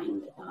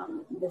mind.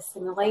 The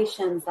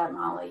simulations that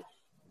Molly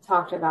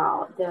talked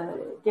about,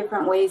 the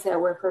different ways that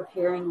we're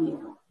preparing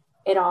you,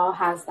 it all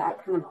has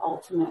that kind of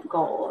ultimate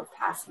goal of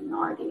passing the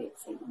RD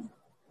exam.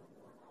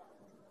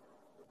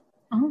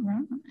 All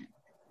right.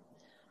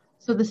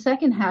 So the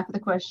second half of the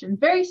question,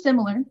 very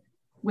similar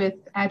with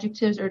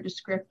adjectives or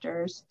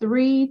descriptors,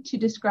 3 to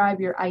describe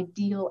your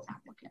ideal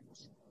applicant.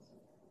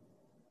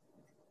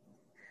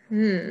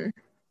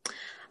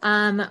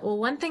 Well,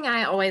 one thing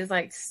I always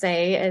like to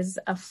say is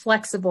a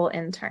flexible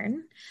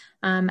intern.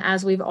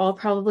 As we've all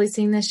probably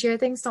seen this year,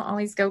 things don't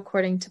always go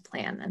according to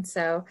plan. And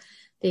so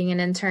being an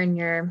intern,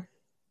 you're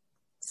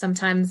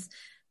sometimes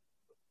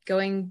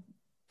going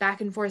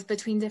back and forth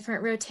between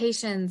different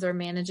rotations or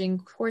managing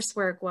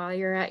coursework while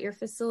you're at your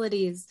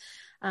facilities.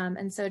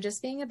 And so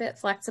just being a bit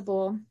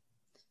flexible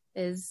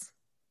is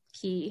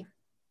key.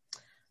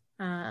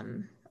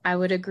 I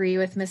would agree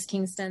with Ms.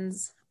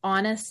 Kingston's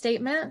honest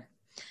statement.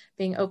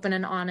 Being open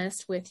and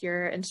honest with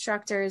your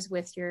instructors,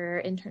 with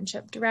your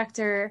internship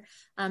director,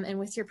 and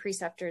with your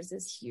preceptors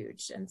is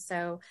huge. And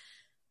so,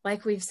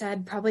 like we've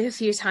said probably a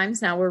few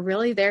times now, we're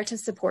really there to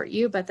support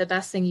you, but the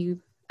best thing you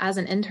as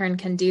an intern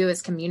can do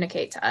is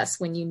communicate to us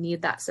when you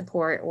need that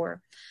support,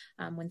 or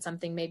when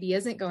something maybe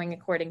isn't going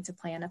according to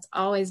plan. It's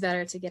always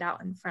better to get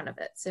out in front of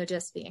it. So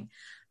just being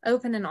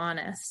open and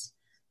honest.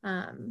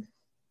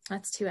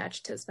 That's 2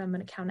 adjectives, but I'm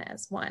going to count it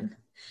as 1,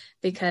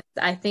 because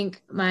I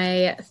think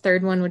my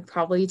third one would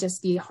probably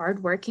just be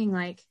hardworking.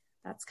 Like,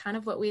 that's kind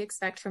of what we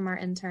expect from our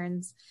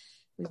interns.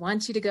 We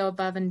want you to go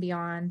above and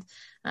beyond.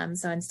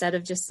 So instead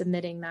of just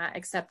submitting that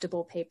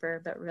acceptable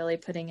paper, but really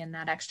putting in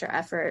that extra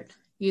effort,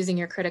 using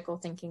your critical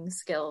thinking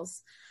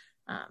skills,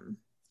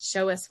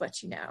 show us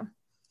what you know.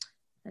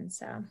 And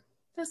so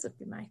those would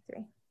be my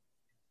 3.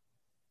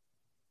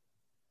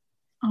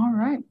 All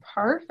right,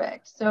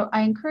 perfect. So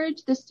I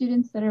encourage the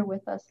students that are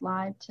with us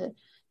live to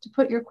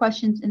put your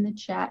questions in the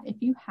chat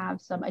if you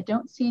have some. I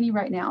don't see any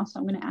right now, so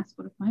I'm going to ask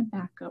one of my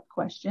backup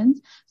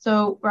questions.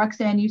 So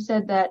Roxanne, you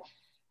said that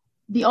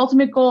the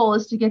ultimate goal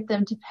is to get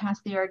them to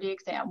pass the RD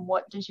exam.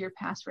 What does your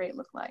pass rate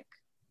look like?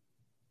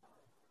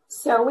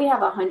 So we have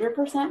 100%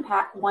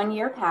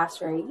 1-year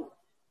pass rate.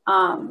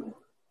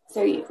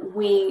 So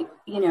we,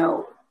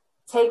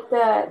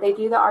 they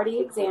do the RD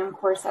exam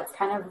course. That's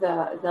kind of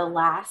the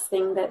last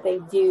thing that they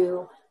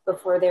do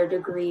before their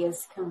degree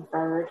is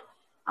conferred.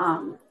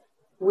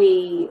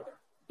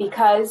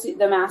 Because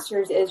the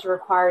master's is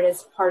required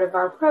as part of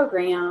our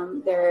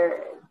program,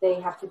 they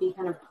have to be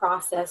kind of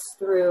processed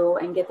through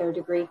and get their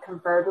degree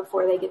conferred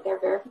before they get their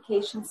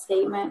verification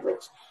statement,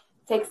 which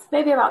takes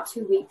maybe about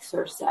 2 weeks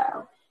or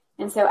so.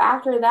 And so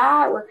after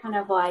that, we're kind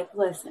of like,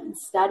 listen,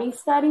 study,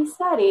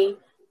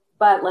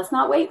 but let's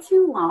not wait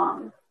too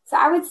long. So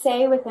I would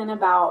say within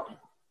about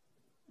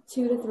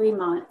 2 to 3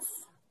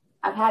 months.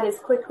 I've had as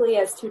quickly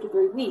as 2 to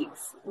 3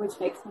 weeks, which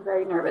makes me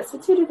very nervous. So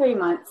 2 to 3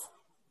 months,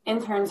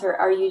 interns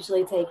are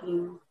usually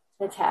taking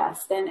the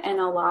test, and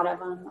a lot of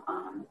them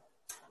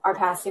are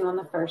passing on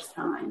the first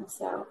time.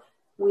 So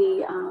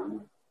we're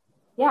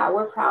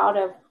proud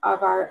of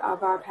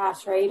our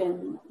pass rate,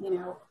 and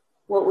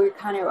what we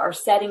kind of are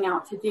setting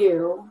out to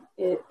do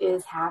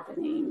is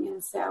happening.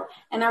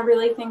 And I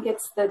really think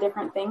it's the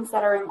different things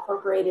that are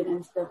incorporated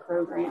into the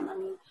program. I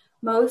mean,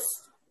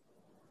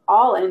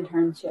 all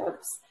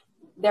internships,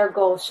 their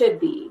goal should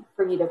be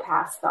for you to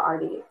pass the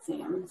RD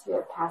exam and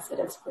to pass it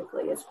as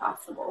quickly as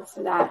possible.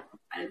 So that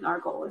is our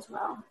goal as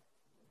well.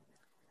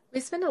 We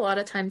spend a lot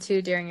of time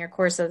too during your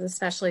courses,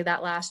 especially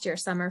that last year,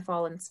 summer,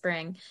 fall, and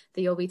spring,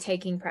 that you'll be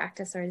taking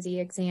practice RD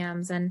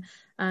exams. And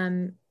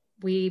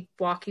we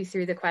walk you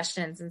through the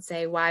questions and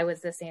say, why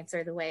was this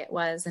answer the way it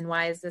was? And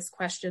why is this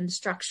question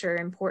structure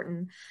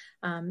important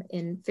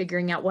in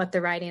figuring out what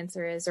the right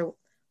answer is, or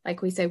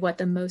like we say, what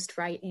the most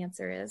right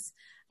answer is.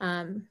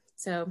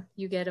 So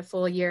you get a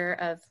full year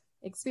of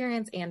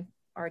experience and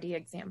RD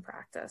exam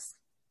practice.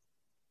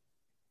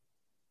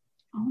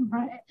 All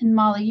right. And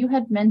Molly, you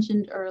had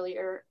mentioned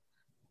earlier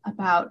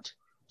about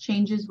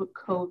changes with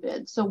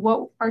COVID. So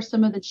what are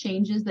some of the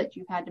changes that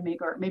you've had to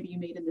make, or maybe you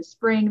made in the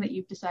spring, that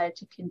you've decided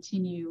to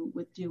continue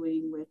with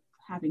doing with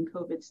having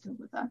COVID still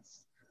with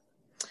us?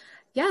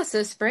 Yeah,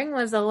 so spring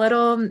was a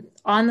little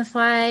on the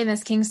fly.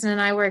 Ms. Kingston and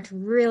I worked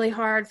really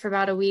hard for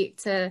about a week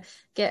to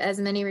get as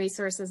many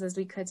resources as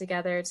we could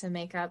together to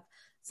make up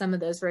some of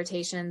those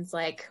rotations,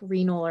 like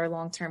renal or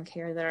long-term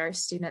care, that our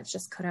students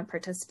just couldn't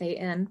participate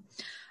in.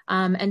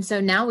 And so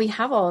now we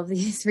have all of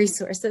these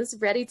resources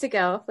ready to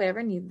go if we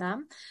ever need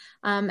them.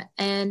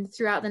 And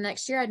throughout the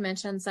next year, I'd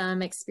mentioned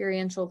some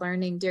experiential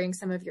learning during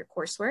some of your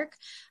coursework,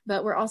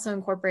 but we're also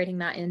incorporating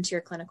that into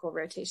your clinical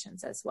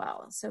rotations as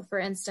well. So for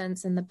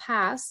instance, in the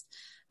past,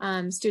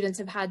 students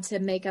have had to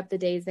make up the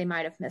days they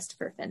might have missed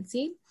for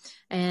FNCE.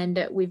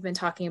 And we've been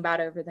talking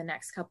about over the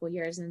next couple of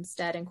years,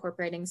 instead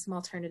incorporating some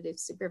alternative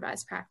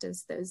supervised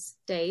practice those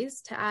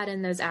days to add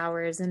in those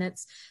hours. And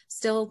it's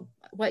still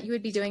what you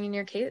would be doing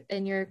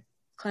in your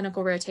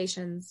clinical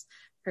rotations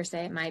per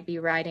se. It might be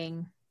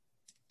writing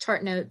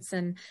chart notes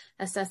and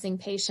assessing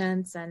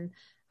patients and,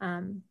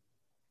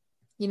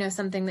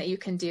 something that you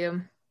can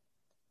do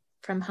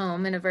from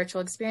home in a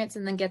virtual experience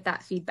and then get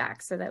that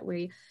feedback so that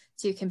we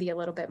too can be a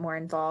little bit more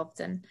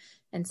involved and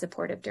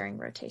supportive during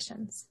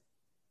rotations.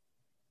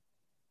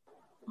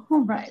 All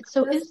right.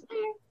 So is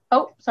there,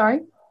 oh,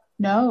 sorry.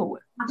 No.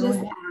 I'll just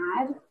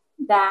add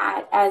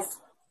that as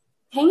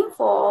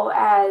painful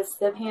as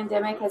the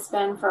pandemic has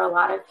been for a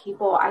lot of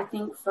people, I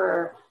think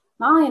for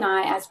Molly and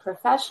I as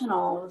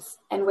professionals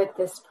and with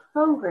this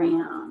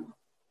program,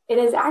 it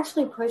has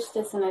actually pushed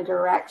us in a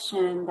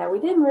direction that we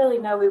didn't really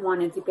know we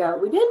wanted to go.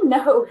 We didn't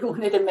know we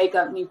wanted to make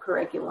up new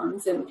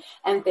curriculums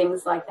and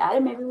things like that.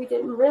 And maybe we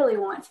didn't really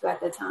want to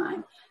at the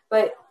time.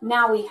 But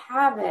now we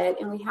have it,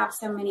 and we have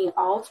so many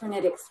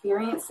alternate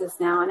experiences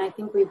now. And I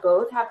think we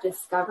both have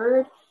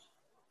discovered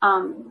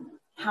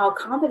how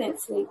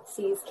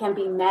competencies can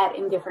be met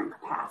in different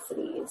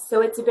capacities. So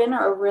it's been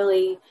a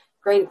really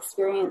great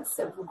experience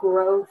of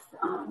growth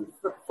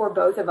for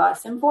both of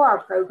us and for our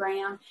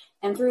program.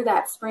 And through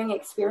that spring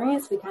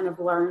experience, we kind of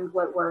learned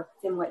what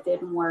worked and what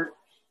didn't work.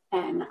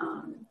 And,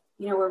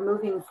 we're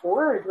moving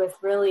forward with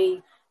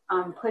really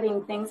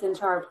putting things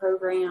into our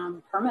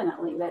program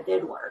permanently that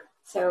did work.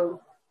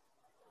 So,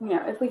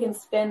 if we can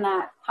spin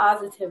that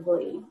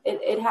positively,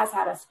 it has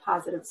had a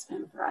positive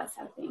spin for us,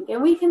 I think.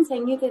 And we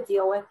continue to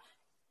deal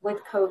with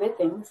COVID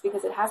things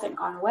because it hasn't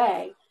gone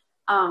away.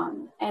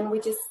 And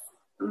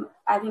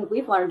I think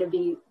we've learned to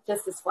be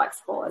just as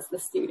flexible as the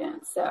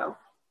students. So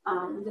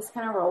just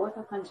kind of roll with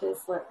the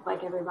punches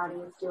like everybody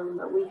is doing.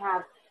 But we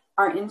have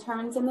our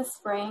interns in the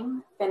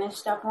spring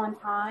finished up on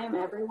time,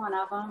 every one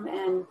of them.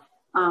 And,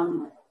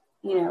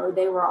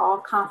 they were all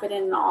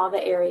confident in all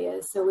the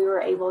areas. So we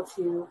were able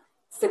to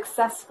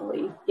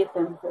successfully get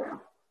them through.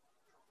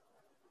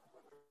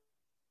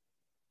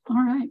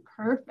 All right,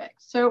 perfect.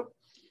 So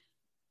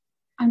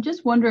I'm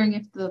just wondering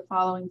if the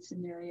following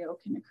scenario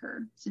can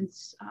occur,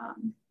 since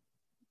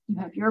you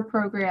have your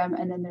program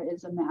and then there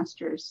is a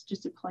master's,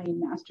 just a plain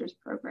master's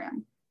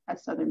program at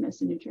Southern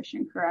Miss in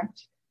Nutrition,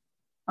 correct?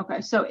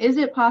 Okay, so is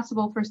it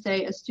possible for,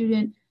 say, a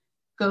student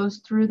goes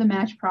through the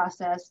match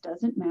process,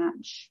 doesn't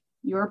match,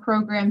 your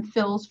program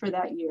fills for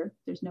that year,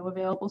 there's no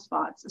available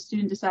spots, a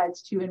student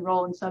decides to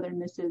enroll in Southern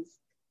Miss's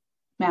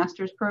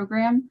master's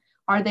program,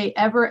 are they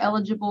ever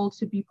eligible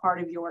to be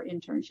part of your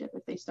internship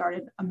if they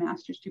started a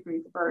master's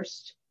degree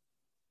first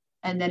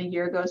and then a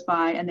year goes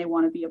by and they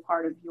want to be a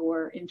part of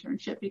your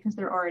internship because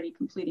they're already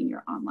completing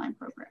your online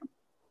program?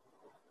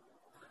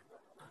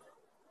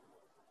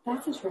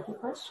 That's a tricky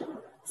question.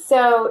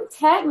 So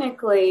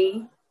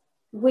technically,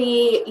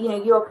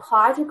 you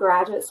apply to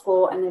graduate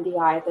school and the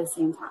DI at the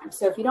same time.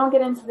 So if you don't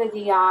get into the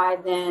DI,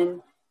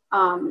 then,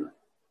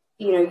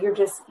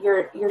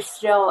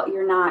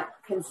 you're not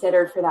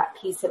considered for that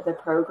piece of the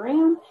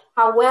program.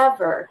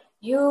 However,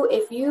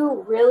 if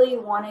you really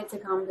wanted to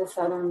come to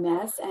Southern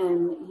Miss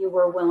and you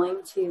were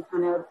willing to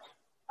kind of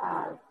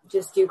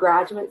just do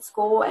graduate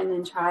school and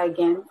then try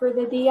again for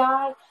the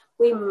DI,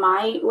 we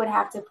would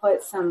have to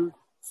put some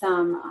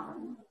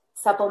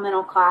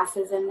supplemental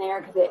classes in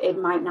there because it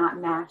might not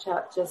match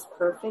up just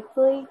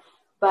perfectly,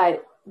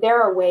 but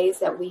there are ways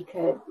that we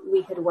could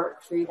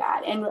work through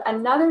that. And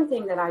another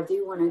thing that I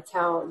do want to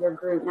tell your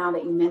group now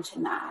that you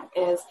mentioned that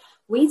is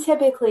we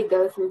typically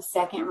go through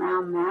second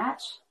round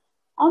match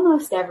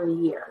almost every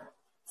year.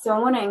 So I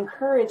want to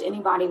encourage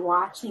anybody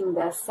watching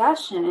this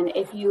session,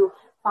 if you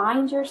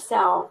find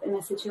yourself in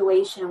a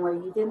situation where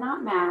you did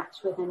not match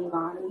with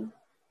anybody,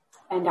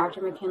 and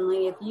Dr.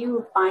 McKinley, if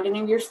you find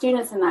any of your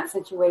students in that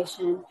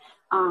situation,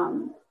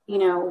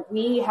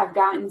 we have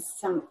gotten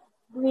some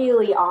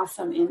really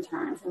awesome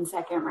interns in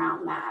second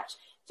round match,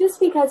 just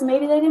because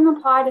maybe they didn't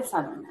apply to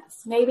Southern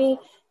Miss. Maybe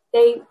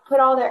they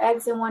put all their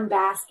eggs in one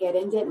basket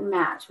and didn't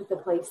match with the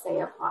place they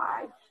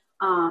applied.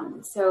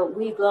 So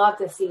we'd love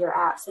to see your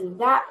apps in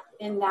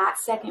that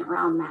second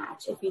round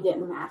match if you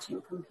didn't match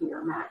in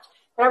computer match.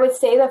 But I would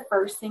say the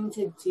first thing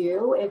to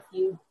do if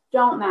you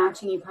don't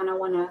match and you kind of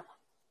want to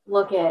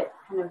look at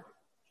kind of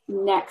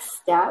next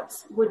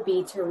steps would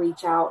be to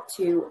reach out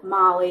to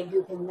Molly,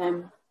 who can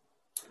then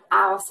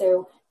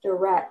also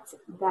direct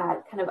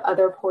that kind of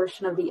other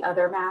portion of the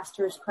other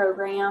master's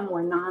program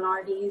where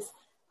non-RDs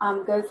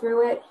go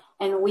through it,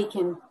 and we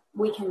can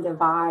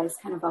devise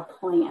kind of a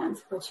plan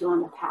to put you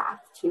on the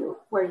path to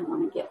where you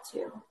want to get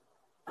to.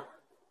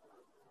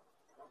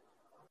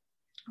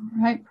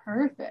 All right,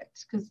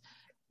 perfect. Because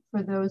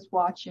for those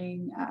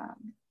watching,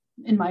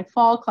 in my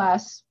fall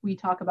class, we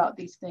talk about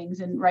these things.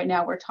 And right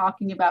now we're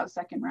talking about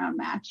second round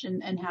match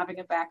and having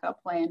a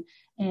backup plan,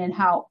 and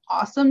how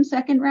awesome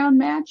second round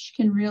match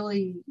can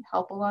really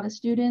help a lot of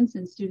students,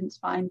 and students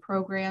find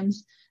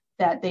programs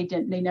that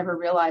they never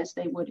realized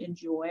they would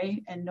enjoy.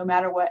 And no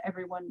matter what,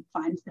 everyone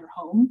finds their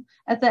home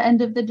at the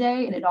end of the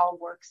day, and it all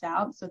works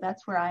out. So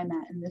that's where I'm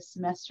at in this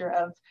semester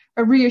of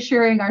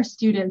reassuring our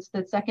students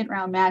that second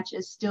round match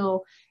is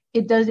still,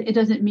 it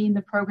doesn't mean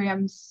the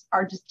programs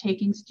are just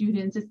taking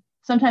students.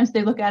 Sometimes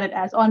they look at it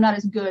as, oh, I'm not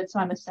as good, so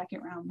I'm a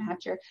second round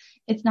matcher.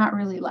 It's not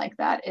really like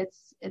that.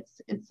 It's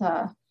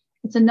a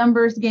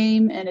numbers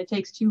game, and it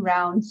takes 2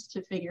 rounds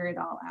to figure it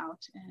all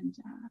out. And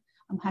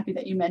I'm happy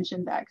that you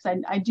mentioned that,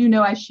 because I do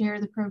know I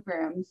share the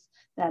programs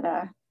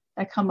that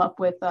come up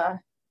with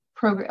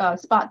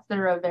spots that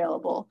are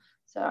available.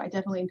 So I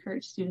definitely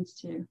encourage students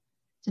to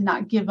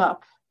not give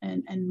up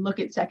and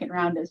look at second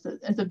round as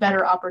a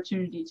better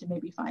opportunity to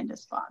maybe find a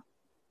spot.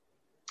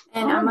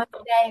 And I must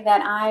say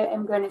that I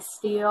am going to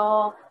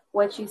steal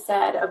what you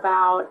said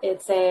about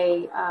it's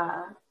a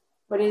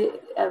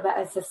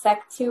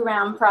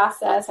 2-round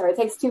process, or it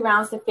takes 2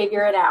 rounds to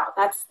figure it out.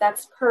 That's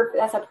perfect.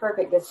 That's a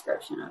perfect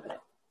description of it.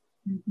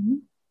 Mm-hmm.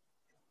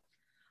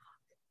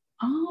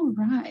 All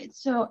right.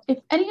 So if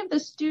any of the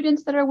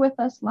students that are with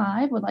us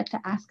live would like to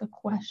ask a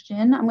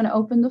question, I'm going to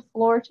open the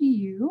floor to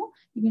you.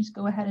 You can just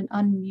go ahead and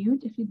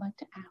unmute if you'd like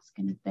to ask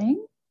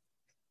anything.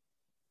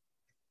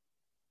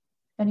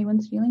 If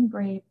anyone's feeling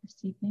brave this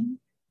evening.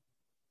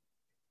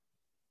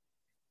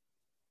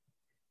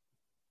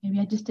 Maybe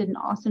I just did an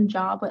awesome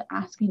job with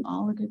asking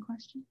all the good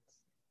questions.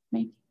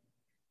 Maybe.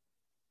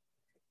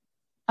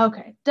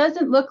 Okay,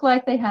 doesn't look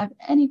like they have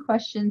any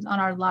questions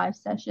on our live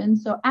session.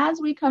 So as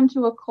we come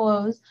to a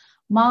close,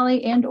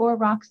 Molly and or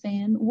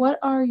Roxanne, what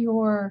are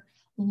your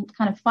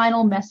kind of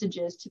final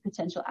messages to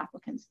potential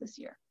applicants this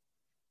year?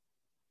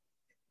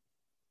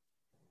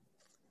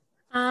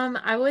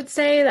 I would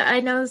say that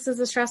I know this is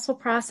a stressful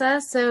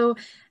process. So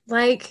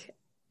like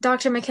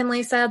Dr.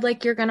 McKinley said,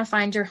 like, you're going to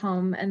find your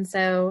home. And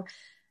so,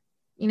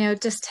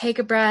 just take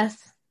a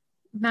breath,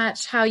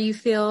 match how you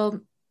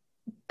feel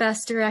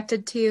best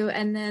directed to,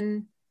 and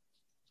then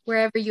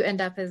wherever you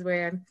end up is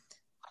where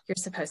you're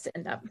supposed to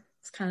end up.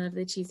 It's kind of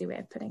the cheesy way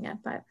of putting it,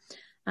 but,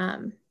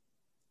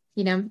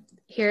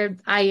 here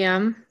I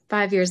am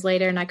 5 years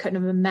later, and I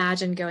couldn't have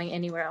imagined going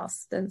anywhere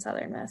else than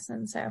Southern Miss.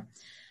 And so,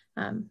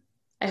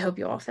 I hope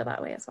you all feel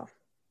that way as well.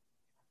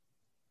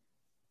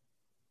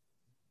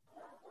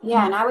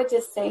 Yeah, and I would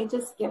just say,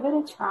 just give it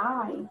a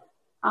try.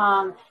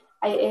 I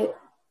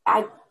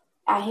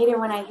hate it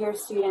when I hear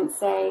students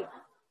say,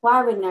 well,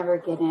 I would never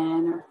get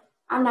in, or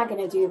I'm not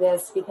going to do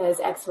this because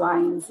X, Y,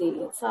 and Z.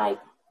 It's like,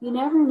 you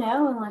never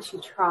know unless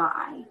you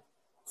try.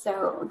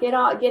 So get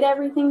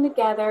everything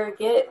together,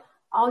 get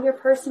all your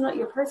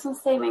personal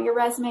statement, your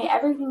resume,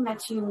 everything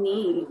that you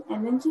need,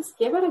 and then just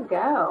give it a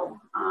go.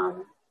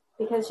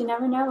 Because you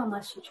never know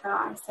unless you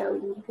try. So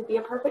you could be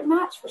a perfect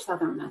match for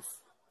Southern Miss.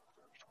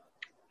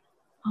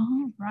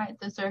 All right.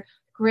 Those are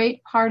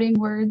great parting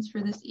words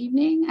for this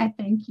evening. I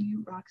thank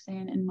you,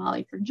 Roxanne and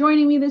Molly, for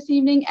joining me this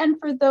evening. And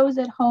for those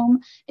at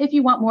home, if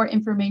you want more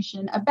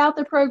information about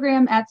the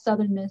program at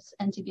Southern Miss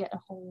and to get a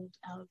hold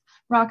of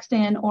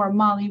Roxanne or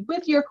Molly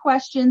with your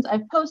questions,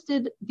 I've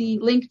posted the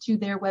link to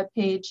their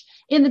webpage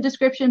in the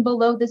description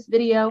below this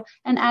video.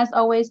 And as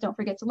always, don't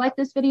forget to like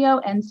this video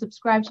and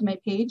subscribe to my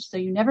page so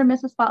you never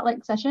miss a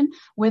spotlight session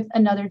with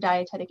another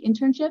dietetic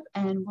internship.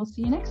 And we'll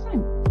see you next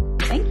time.